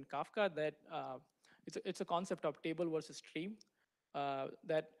first time in Kafka, that it's a concept of table versus stream.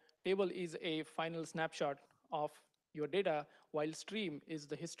 That table is a final snapshot of your data, while stream is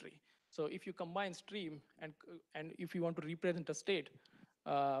the history. So if you combine stream and if you want to represent a state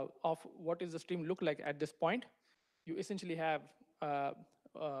of what is the stream look like at this point, you essentially have you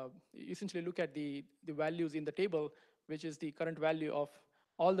essentially look at the values in the table, which is the current value of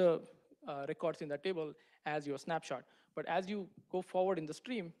all the records in that table as your snapshot. But as you go forward in the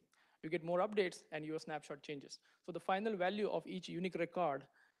stream, you get more updates and your snapshot changes. So the final value of each unique record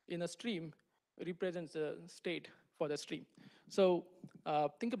in a stream represents the state for the stream. So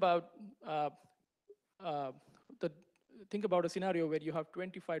think about uh, the think about a scenario where you have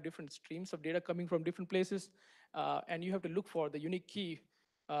 25 different streams of data coming from different places, and you have to look for the unique key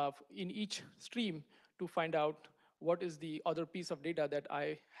in each stream to find out what is the other piece of data that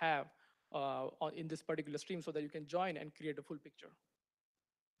I have in this particular stream, so that you can join and create a full picture.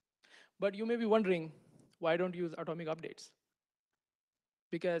 But you may be wondering, why don't you use atomic updates?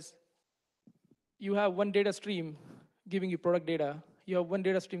 Because you have one data stream giving you product data, you have one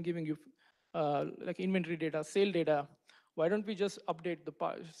data stream giving you like inventory data, sale data. Why don't we just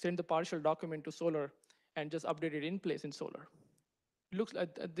send the partial document to Solar and just update it in place in Solar? Looks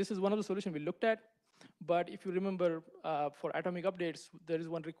like this is one of the solutions we looked at. But if you remember, for atomic updates, there is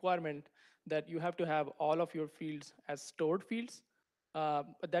one requirement that you have to have all of your fields as stored fields.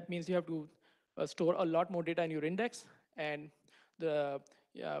 But that means you have to store a lot more data in your index. And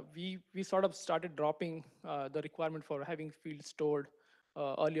we sort of started dropping the requirement for having fields stored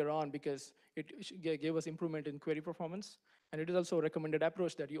earlier on, because it gave us improvement in query performance. And it is also a recommended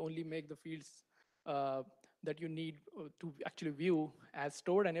approach that you only make the fields that you need to actually view as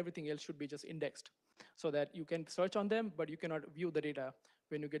stored, and everything else should be just indexed, so that you can search on them, but you cannot view the data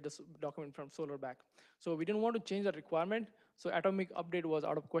when you get this document from Solar back. So we didn't want to change that requirement, so atomic update was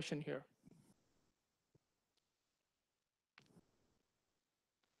out of question here.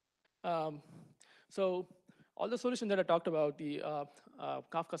 So all the solutions that I talked about, the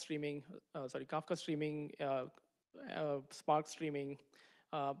Kafka streaming, Spark streaming,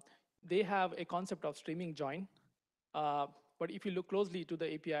 they have a concept of streaming join. Uh, but if you look closely to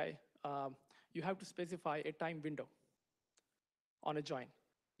the API, you have to specify a time window on a join.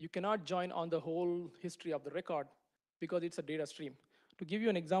 You cannot join on the whole history of the record because it's a data stream. To give you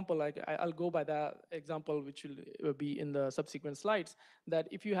an example, like I'll go by the example which will be in the subsequent slides, that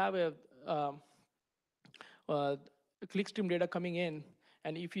if you have um, uh, clickstream data coming in,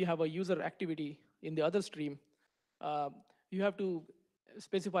 and if you have a user activity in the other stream, uh, you have to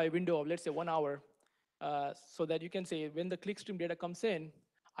specify a window of, let's say, 1 hour, so that you can say, when the clickstream data comes in,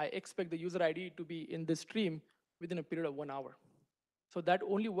 I expect the user ID to be in this stream within a period of 1 hour. So that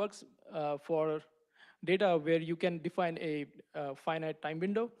only works for data where you can define a finite time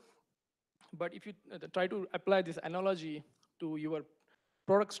window. But if you try to apply this analogy to your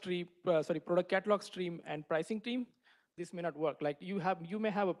product stream, product catalog stream and pricing team, this may not work. Like you may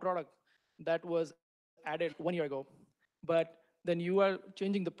have a product that was added 1 year ago, but then you are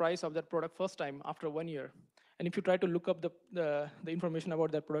changing the price of that product first time after 1 year. And if you try to look up the information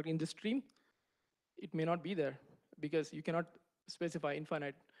about that product in this stream, it may not be there because you cannot specify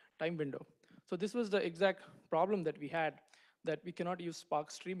infinite time window. So this was the exact problem that we had, that we cannot use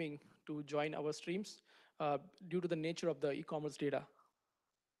Spark streaming to join our streams due to the nature of the e-commerce data.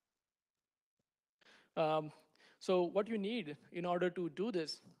 Um, so what you need in order to do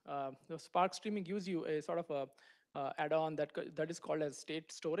this, the Spark streaming gives you a sort of a add-on that is called as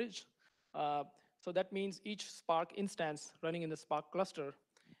state storage. So that means each Spark instance running in the Spark cluster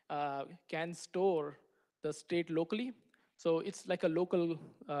can store the state locally. So it's like a local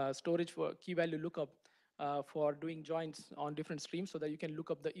storage for key value lookup for doing joins on different streams, so that you can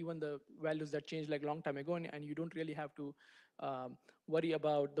look up even the values that changed like long time ago, and you don't really have to worry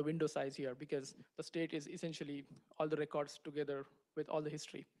about the window size here, because the state is essentially all the records together with all the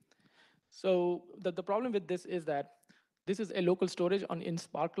history. So the problem with this is that this is a local storage in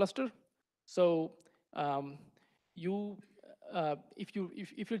Spark cluster. So you,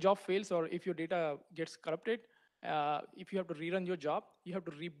 if your job fails or if your data gets corrupted, if you have to rerun your job, you have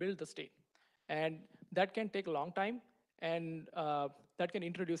to rebuild the state. And that can take a long time, and that can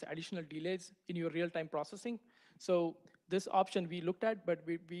introduce additional delays in your real-time processing. So this option we looked at, but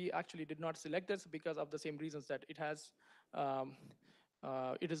we actually did not select this because of the same reasons, that it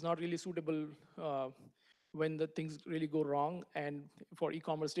is not really suitable when the things really go wrong. And for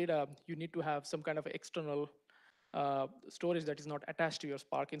e-commerce data, you need to have some kind of external storage that is not attached to your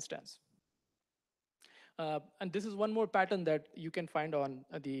Spark instance. And this is one more pattern that you can find on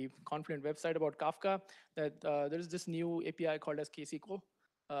the Confluent website about Kafka, that there is this new API called as KSQL,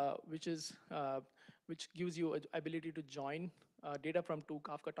 which gives you an ability to join data from two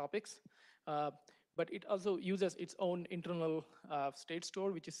Kafka topics. But it also uses its own internal state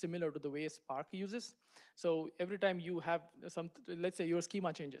store, which is similar to the way Spark uses. So every time you have let's say your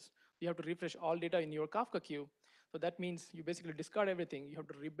schema changes, you have to refresh all data in your Kafka queue. So that means you basically discard everything. You have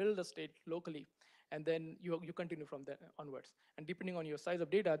to rebuild the state locally, and then you continue from there onwards. And depending on your size of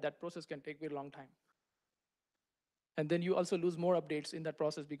data, that process can take a very long time. And then you also lose more updates in that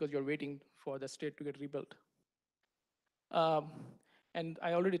process because you're waiting for the state to get rebuilt. And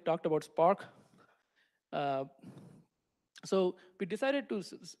I already talked about Spark. So we decided to,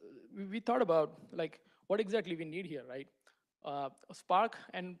 we thought about like what exactly we need here, right? Spark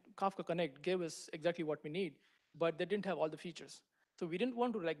and Kafka Connect gave us exactly what we need, but they didn't have all the features. So we didn't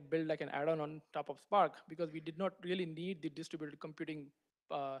want to like build like an add-on on top of Spark, because we did not really need the distributed computing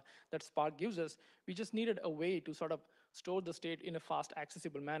that Spark gives us. We just needed a way to sort of store the state in a fast,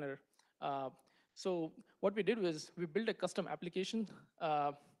 accessible manner. So what we did was we built a custom application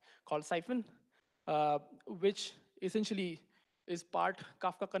called Siphon, which essentially is part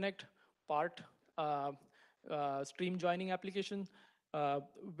Kafka Connect, part stream joining application,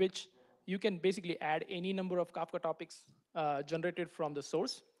 which you can basically add any number of Kafka topics generated from the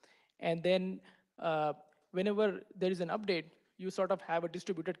source. And then whenever there is an update, you sort of have a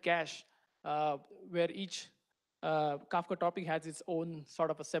distributed cache where each Kafka topic has its own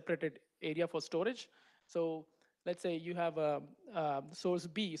sort of a separated area for storage. So let's say you have a source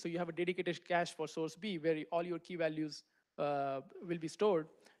B, so you have a dedicated cache for source B where all your key values will be stored.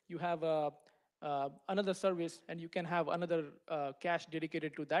 You have another service, and you can have another cache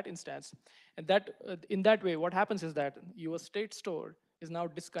dedicated to that instance. And that in that way, what happens is that your state store is now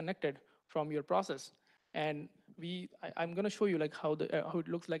disconnected from your process. And I'm going to show you like how it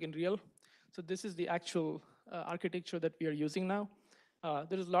looks like in real. So this is the actual architecture that we are using now.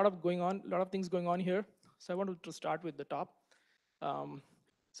 There is a lot of things going on here. So I wanted to start with the top.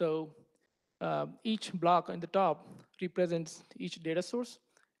 Each block on the top represents each data source,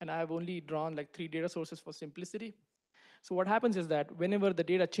 and I have only drawn like 3 data sources for simplicity. So what happens is that whenever the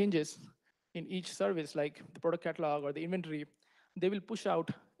data changes in each service, like the product catalog or the inventory, they will push out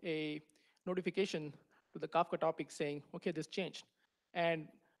a notification to the Kafka topic saying, okay, this changed. And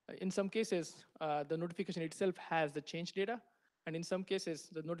in some cases, the notification itself has the change data. And in some cases,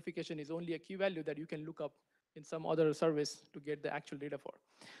 the notification is only a key value that you can look up in some other service to get the actual data for.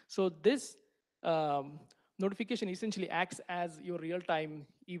 So this um, notification essentially acts as your real-time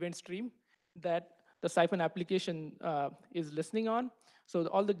event stream that the Siphon application is listening on. So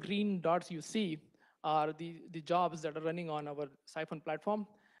all the green dots you see are the jobs that are running on our Siphon platform.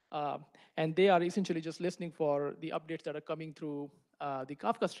 Uh, and they are essentially just listening for the updates that are coming through the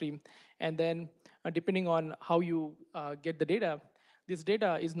Kafka stream. And then depending on how you get the data, this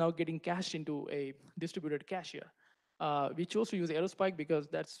data is now getting cached into a distributed cache here. We chose to use Aerospike because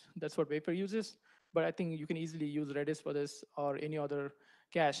that's what Wayfair uses, but I think you can easily use Redis for this or any other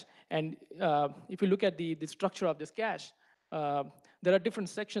cache. And if you look at the structure of this cache, there are different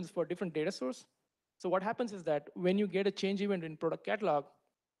sections for different data source. So what happens is that when you get a change event in product catalog,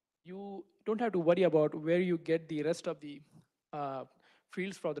 you don't have to worry about where you get the rest of the uh,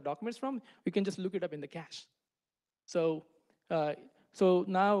 fields for the documents from. You can just look it up in the cache. So, uh, so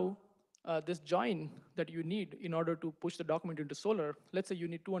now this join that you need in order to push the document into Solr, let's say you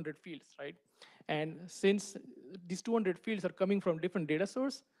need 200 fields, right? And since these 200 fields are coming from different data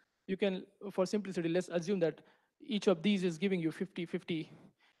source, you can, for simplicity, let's assume that each of these is giving you 50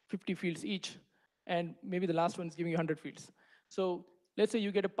 fields each, and maybe the last one is giving you 100 fields. So let's say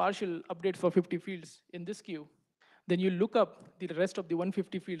you get a partial update for 50 fields in this queue, then you look up the rest of the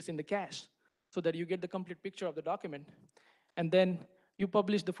 150 fields in the cache so that you get the complete picture of the document, and then you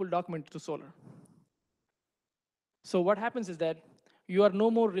publish the full document to Solr. So what happens is that you are no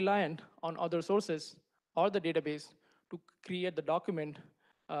more reliant on other sources or the database to create the document,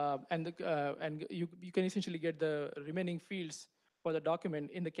 and you can essentially get the remaining fields for the document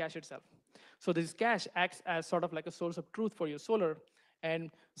in the cache itself. So this cache acts as sort of like a source of truth for your Solr,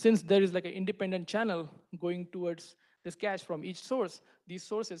 and since there is like an independent channel going towards this cache from each source, these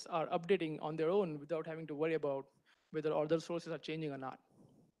sources are updating on their own without having to worry about whether other sources are changing or not.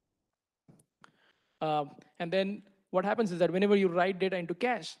 And then what happens is that whenever you write data into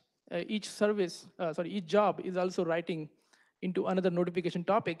cache, each job is also writing into another notification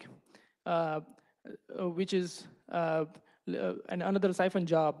topic, uh, which is another Siphon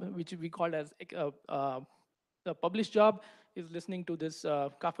job, which we call as the publish job is listening to this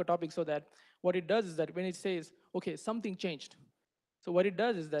Kafka topic, so that what it does is that when it says, okay, something changed. So what it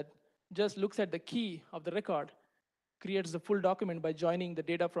does is that just looks at the key of the record, creates the full document by joining the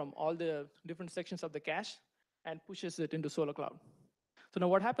data from all the different sections of the cache and pushes it into Solr Cloud. So now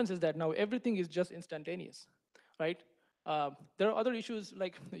what happens is that now everything is just instantaneous, right? There are other issues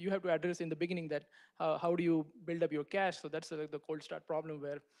like you have to address in the beginning that how do you build up your cache? So that's the cold start problem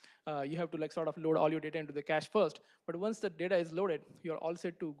where you have to like sort of load all your data into the cache first. But once the data is loaded, you're all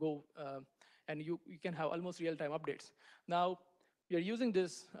set to go and you can have almost real-time updates. Now, we are using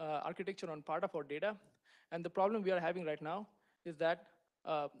this architecture on part of our data, and the problem we are having right now is that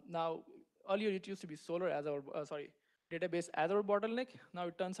now earlier it used to be Solr as our database as our bottleneck. Now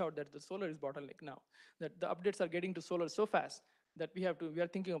it turns out that the Solr is bottleneck now. That the updates are getting to Solr so fast that we are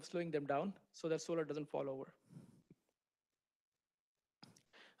thinking of slowing them down so that Solr doesn't fall over.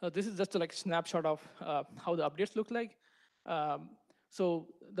 This is just a like snapshot of how the updates look like. So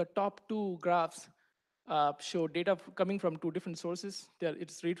the top two graphs show data coming from two different sources.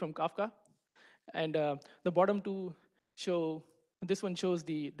 It's read from Kafka. And the bottom two show, this one shows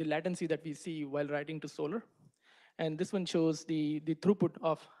the latency that we see while writing to Solr. And this one shows the throughput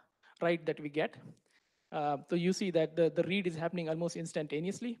of write that we get. So you see that the read is happening almost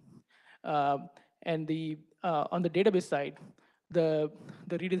instantaneously. And on the database side, the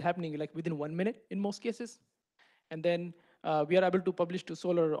read is happening like within 1 minute in most cases. And then we are able to publish to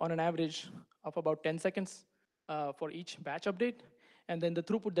Solr on an average of about 10 seconds for each batch update. And then the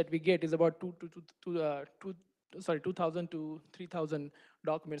throughput that we get is about 2,000 to 3,000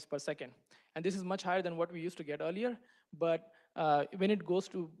 documents per second. And this is much higher than what we used to get earlier. But when it goes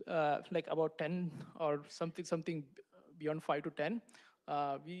to like about 10 or something beyond 5 to 10,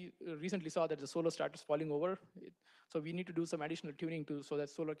 we recently saw that the Solr started falling over. So we need to do some additional tuning so that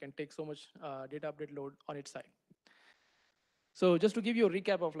Solr can take so much data update load on its side. So just to give you a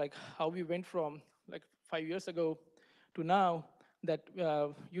recap of like how we went from like 5 years ago to now, that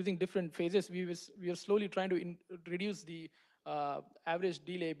using different phases, we are slowly trying to reduce the average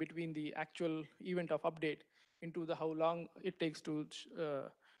delay between the actual event of update into how long it takes to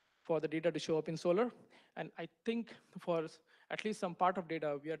for the data to show up in Solr. And I think for at least some part of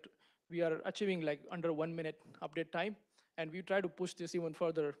data, we are achieving like under 1 minute update time. And we try to push this even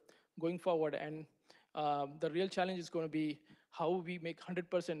further going forward. And the real challenge is going to be how we make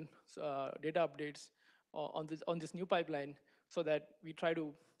 100% data updates on this new pipeline, so that we try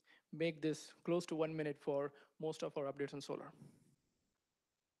to make this close to 1 minute for most of our updates on solar.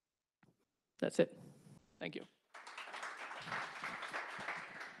 That's it. Thank you.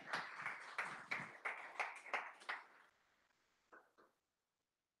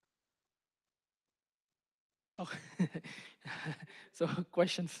 Oh, so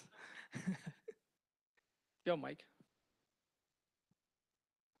questions? Yo, Mike.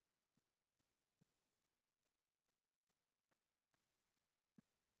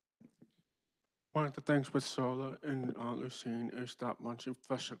 One of the things with solar in Lucene is that once you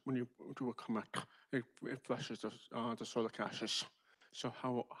flush it, when you do a commit, it flushes the solar caches. So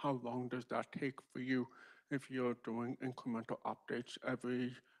how long does that take for you if you're doing incremental updates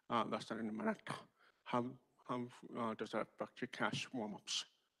every less than a minute? How does that affect your cache warm-ups?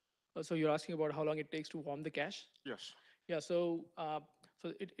 So you're asking about how long it takes to warm the cache? Yes. Yeah, so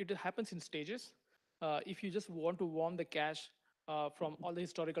it happens in stages. If you just want to warm the cache from all the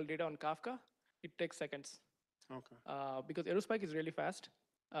historical data on Kafka, it takes seconds. Okay. Because Aerospike is really fast,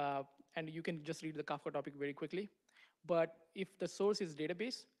 and you can just read the Kafka topic very quickly. But if the source is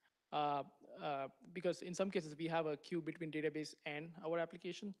database, because in some cases we have a queue between database and our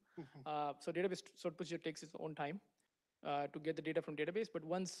application, so database sort of procedure takes its own time to get the data from database. But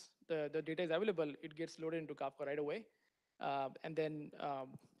once the data is available, it gets loaded into Kafka right away. And then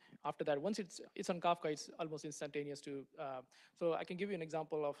after that, once it's on Kafka, it's almost instantaneous to. So I can give you an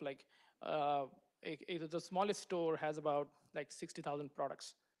example of like the smallest store has about like 60,000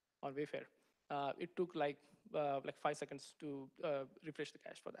 products on Wayfair. It took like 5 seconds to refresh the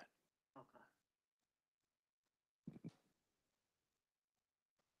cache for that. Okay.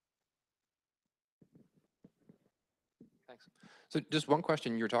 Thanks. So just one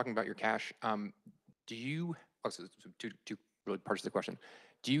question, you were talking about your cache. Do you, so two really parts of the question.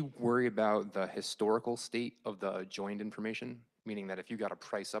 Do you worry about the historical state of the joined information? Meaning that if you got a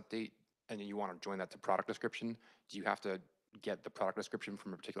price update and then you want to join that to product description, do you have to get the product description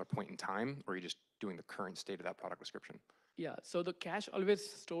from a particular point in time, or are you just doing the current state of that product description? Yeah, so the cache always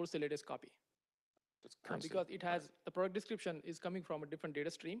stores the latest copy. That's current state. Because it has, the product description is coming from a different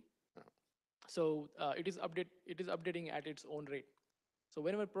data stream. Oh. So it is updating at its own rate. So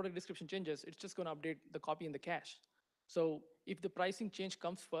whenever product description changes, it's just going to update the copy in the cache. So if the pricing change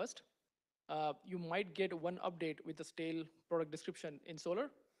comes first, you might get one update with the stale product description in Solar.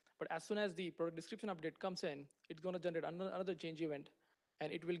 But as soon as the product description update comes in, it's going to generate another change event,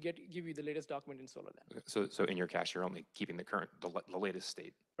 and it will give you the latest document in Solar then. So in your cache, you're only keeping the latest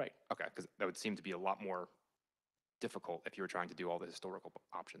state. Right. Okay, because that would seem to be a lot more difficult if you were trying to do all the historical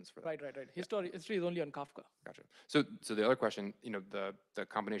options for that. Right. History is only on Kafka. Gotcha. So the other question, the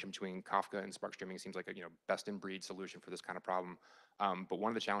combination between Kafka and Spark Streaming seems like a best in breed solution for this kind of problem. But one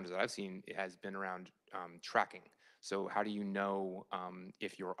of the challenges that I've seen has been around tracking. So how do you know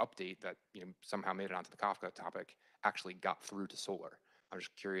if your update that somehow made it onto the Kafka topic actually got through to Solar? I'm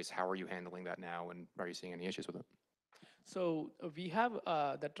just curious, how are you handling that now, and are you seeing any issues with it? So we have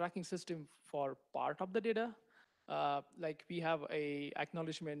the tracking system for part of the data. Like we have a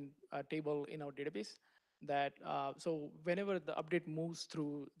acknowledgement table in our database that so whenever the update moves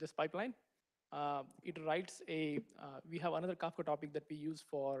through this pipeline, it writes we have another Kafka topic that we use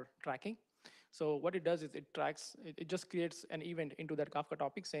for tracking. So what it does is it just creates an event into that Kafka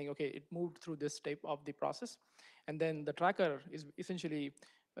topic saying, okay, it moved through this step of the process. And then the tracker is essentially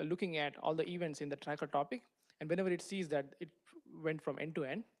looking at all the events in the tracker topic. And whenever it sees that it went from end to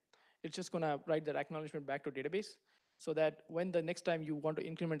end, it's just going to write that acknowledgement back to database, so that when the next time you want to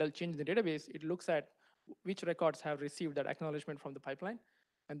incremental change the database, it looks at which records have received that acknowledgement from the pipeline,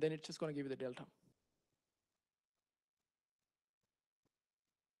 and then it's just going to give you the delta.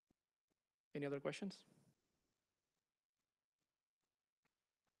 Any other questions?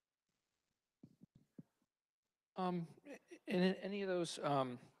 In any of those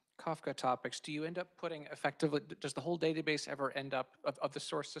Kafka topics, do you end up putting effectively, does the whole database ever end up, of the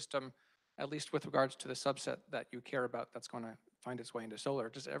source system, at least with regards to the subset that you care about that's going to find its way into Solar,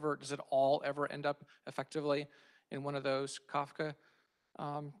 does it all ever end up effectively in one of those Kafka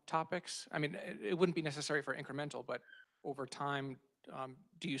topics? I mean, it wouldn't be necessary for incremental, but over time,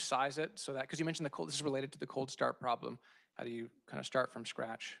 do you size it so that, because you mentioned this is related to the cold start problem. How do you kind of start from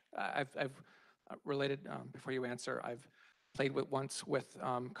scratch? I've related, before you answer, I've played once with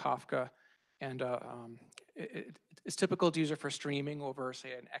Kafka, and it's typical to use it for streaming over,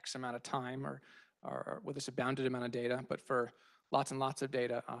 say, an X amount of time, or with a bounded amount of data. But for lots and lots of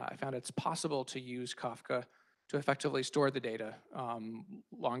data, I found it's possible to use Kafka to effectively store the data,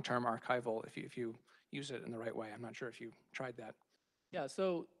 long-term archival if you use it in the right way. I'm not sure if you tried that. Yeah,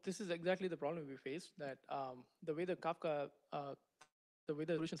 so this is exactly the problem we faced, that the way the Kafka, the way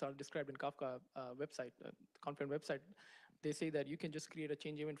the solutions are described in Kafka website, Confluent website, they say that you can just create a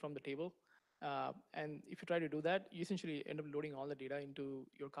change event from the table. And if you try to do that, you essentially end up loading all the data into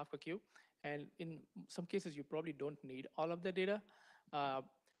your Kafka queue. And in some cases, you probably don't need all of the data. Uh,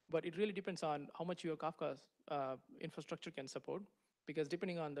 but it really depends on how much your Kafka infrastructure can support. Because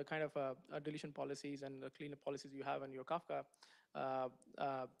depending on the kind of deletion policies and the cleanup policies you have in your Kafka, uh,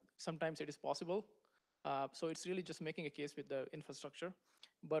 uh, sometimes it is possible. So it's really just making a case with the infrastructure.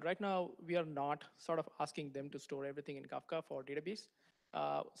 But right now, we are not sort of asking them to store everything in Kafka for database.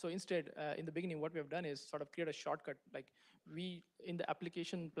 So instead, in the beginning, what we have done is sort of create a shortcut. Like we, in the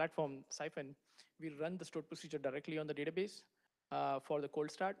application platform Siphon, we run the stored procedure directly on the database for the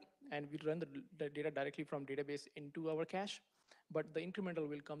cold start, and we run the data directly from database into our cache, but the incremental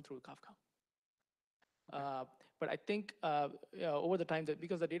will come through Kafka. But I think yeah, over the time, that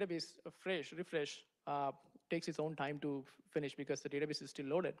because the database refresh takes its own time to finish because the database is still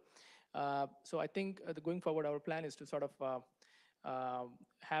loaded. So I think going forward, our plan is to sort of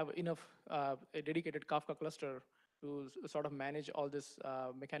have enough a dedicated Kafka cluster to sort of manage all this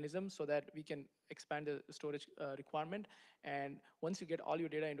mechanism so that we can expand the storage requirement. And once you get all your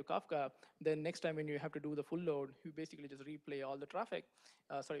data into Kafka, then next time when you have to do the full load, you basically just replay all the traffic,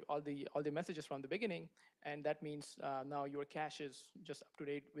 all the messages from the beginning, and that means now your cache is just up to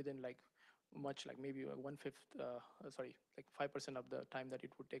date within like maybe 1/5, like 5% of the time that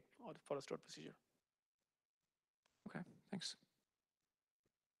it would take for a stored procedure. Okay, thanks.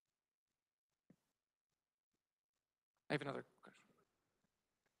 I have another question.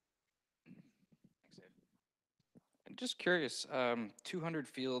 Thanks, Dave. I'm just curious, 200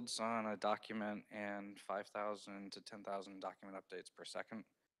 fields on a document and 5,000 to 10,000 document updates per second.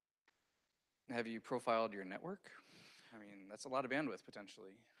 Have you profiled your network? I mean, that's a lot of bandwidth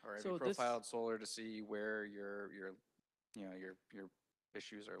potentially. Or have you So this- profiled Solar to see where your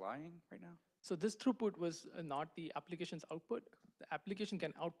issues are lying right now? So this throughput was not the application's output. The application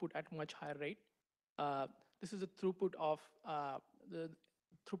can output at much higher rate. This is a throughput of the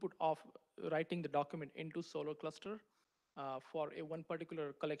throughput of writing the document into Solar cluster for one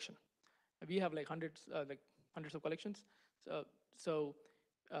particular collection. We have like hundreds of collections. So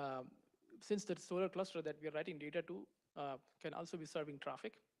um, since the Solar cluster that we are writing data to can also be serving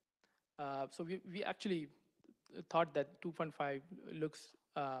traffic, so we actually thought that 2.5 looks,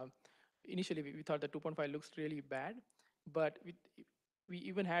 initially we thought that 2.5 looks really bad, but we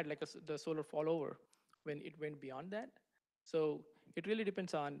even had like the Solar fallover when it went beyond that. So it really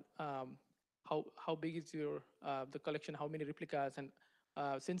depends on how big is your the collection, how many replicas, and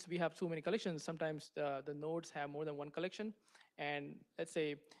since we have so many collections, sometimes the nodes have more than one collection. And let's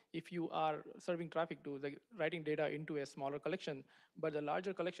say if you are serving traffic to the writing data into a smaller collection, but the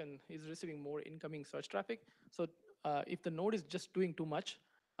larger collection is receiving more incoming search traffic. So if the node is just doing too much,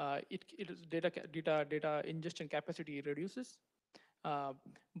 data ingestion capacity reduces.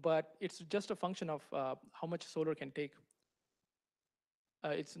 But it's just a function of how much Solar can take.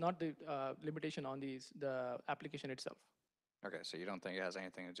 It's not the limitation on the application itself. Okay, so you don't think it has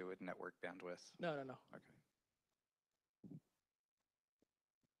anything to do with network bandwidth? No. Okay.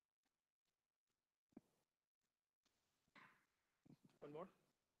 One more.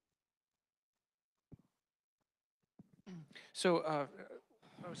 So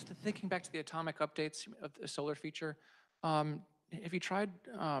I was thinking back to the atomic updates of the Solar feature. Have you tried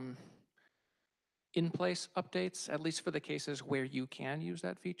in-place updates, at least for the cases where you can use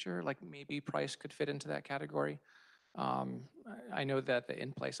that feature? Like maybe price could fit into that category. I know that the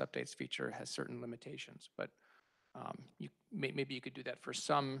in-place updates feature has certain limitations, but maybe you could do that for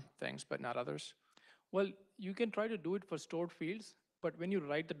some things, but not others. Well, you can try to do it for stored fields, but when you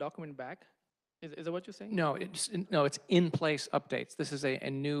write the document back, is that what you're saying? No, it's in-place updates. This is a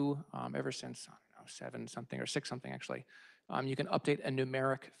new, ever since, I don't know, 7 something or 6 something actually, you can update a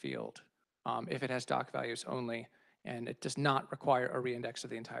numeric field if it has doc values only, and it does not require a reindex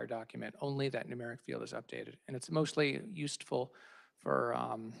of the entire document. Only that numeric field is updated, and it's mostly useful for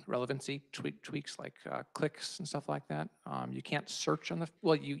relevancy tweaks like clicks and stuff like that. You can't search on the,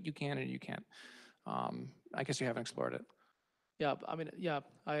 well, you can and you can't. I guess you haven't explored it. Yeah, I mean, yeah,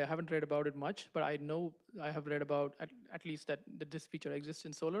 I haven't read about it much, but I know I have read about at least that this feature exists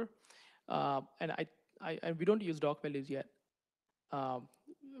in Solar, and and we don't use doc values yet.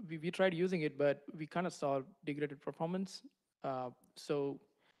 We tried using it, but we kind of saw degraded performance. So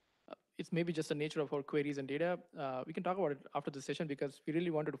it's maybe just the nature of our queries and data. We can talk about it after the session because we really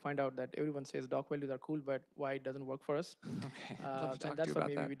wanted to find out that everyone says doc values are cool, but why it doesn't work for us. Okay, I'd love to talk And to that's you why about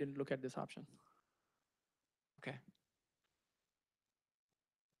maybe that. we didn't look at this option. Okay.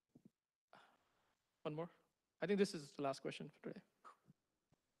 One more? I think this is the last question for today.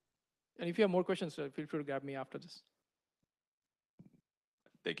 And if you have more questions, feel free to grab me after this.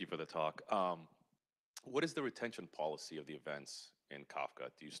 Thank you for the talk. What is the retention policy of the events in Kafka?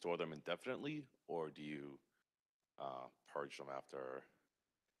 Do you store them indefinitely, or do you purge them after?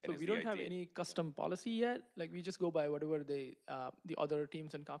 So And we is the don't have idea- any custom policy yet. Like we just go by whatever the other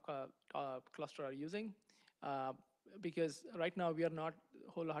teams in Kafka cluster are using. Because right now we are not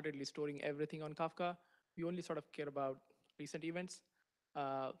wholeheartedly storing everything on Kafka. We only sort of care about recent events.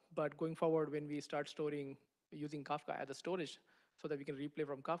 But going forward, when we start storing using Kafka as a storage so that we can replay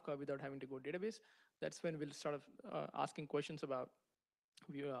from Kafka without having to go database, that's when we'll start asking questions about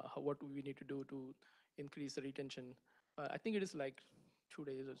what do we need to do to increase the retention. I think it is like 2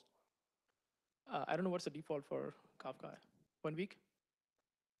 days. I don't know what's the default for Kafka. 1 week?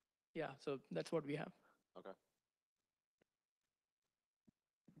 Yeah, so that's what we have. Okay.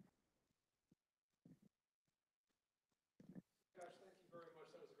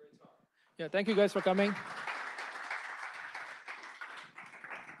 Yeah, thank you guys for coming. For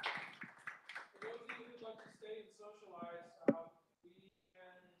those of you who'd like to stay and socialize, we can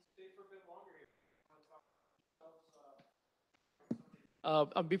stay for a bit longer here.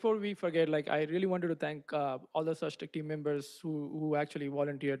 Before we forget, like I really wanted to thank all the Search Tech team members who actually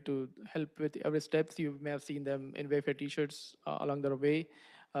volunteered to help with every steps. You may have seen them in Wayfair t-shirts along the way.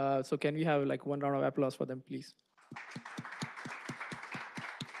 So can we have like one round of applause for them, please?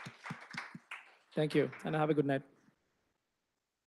 Thank you, and have a good night.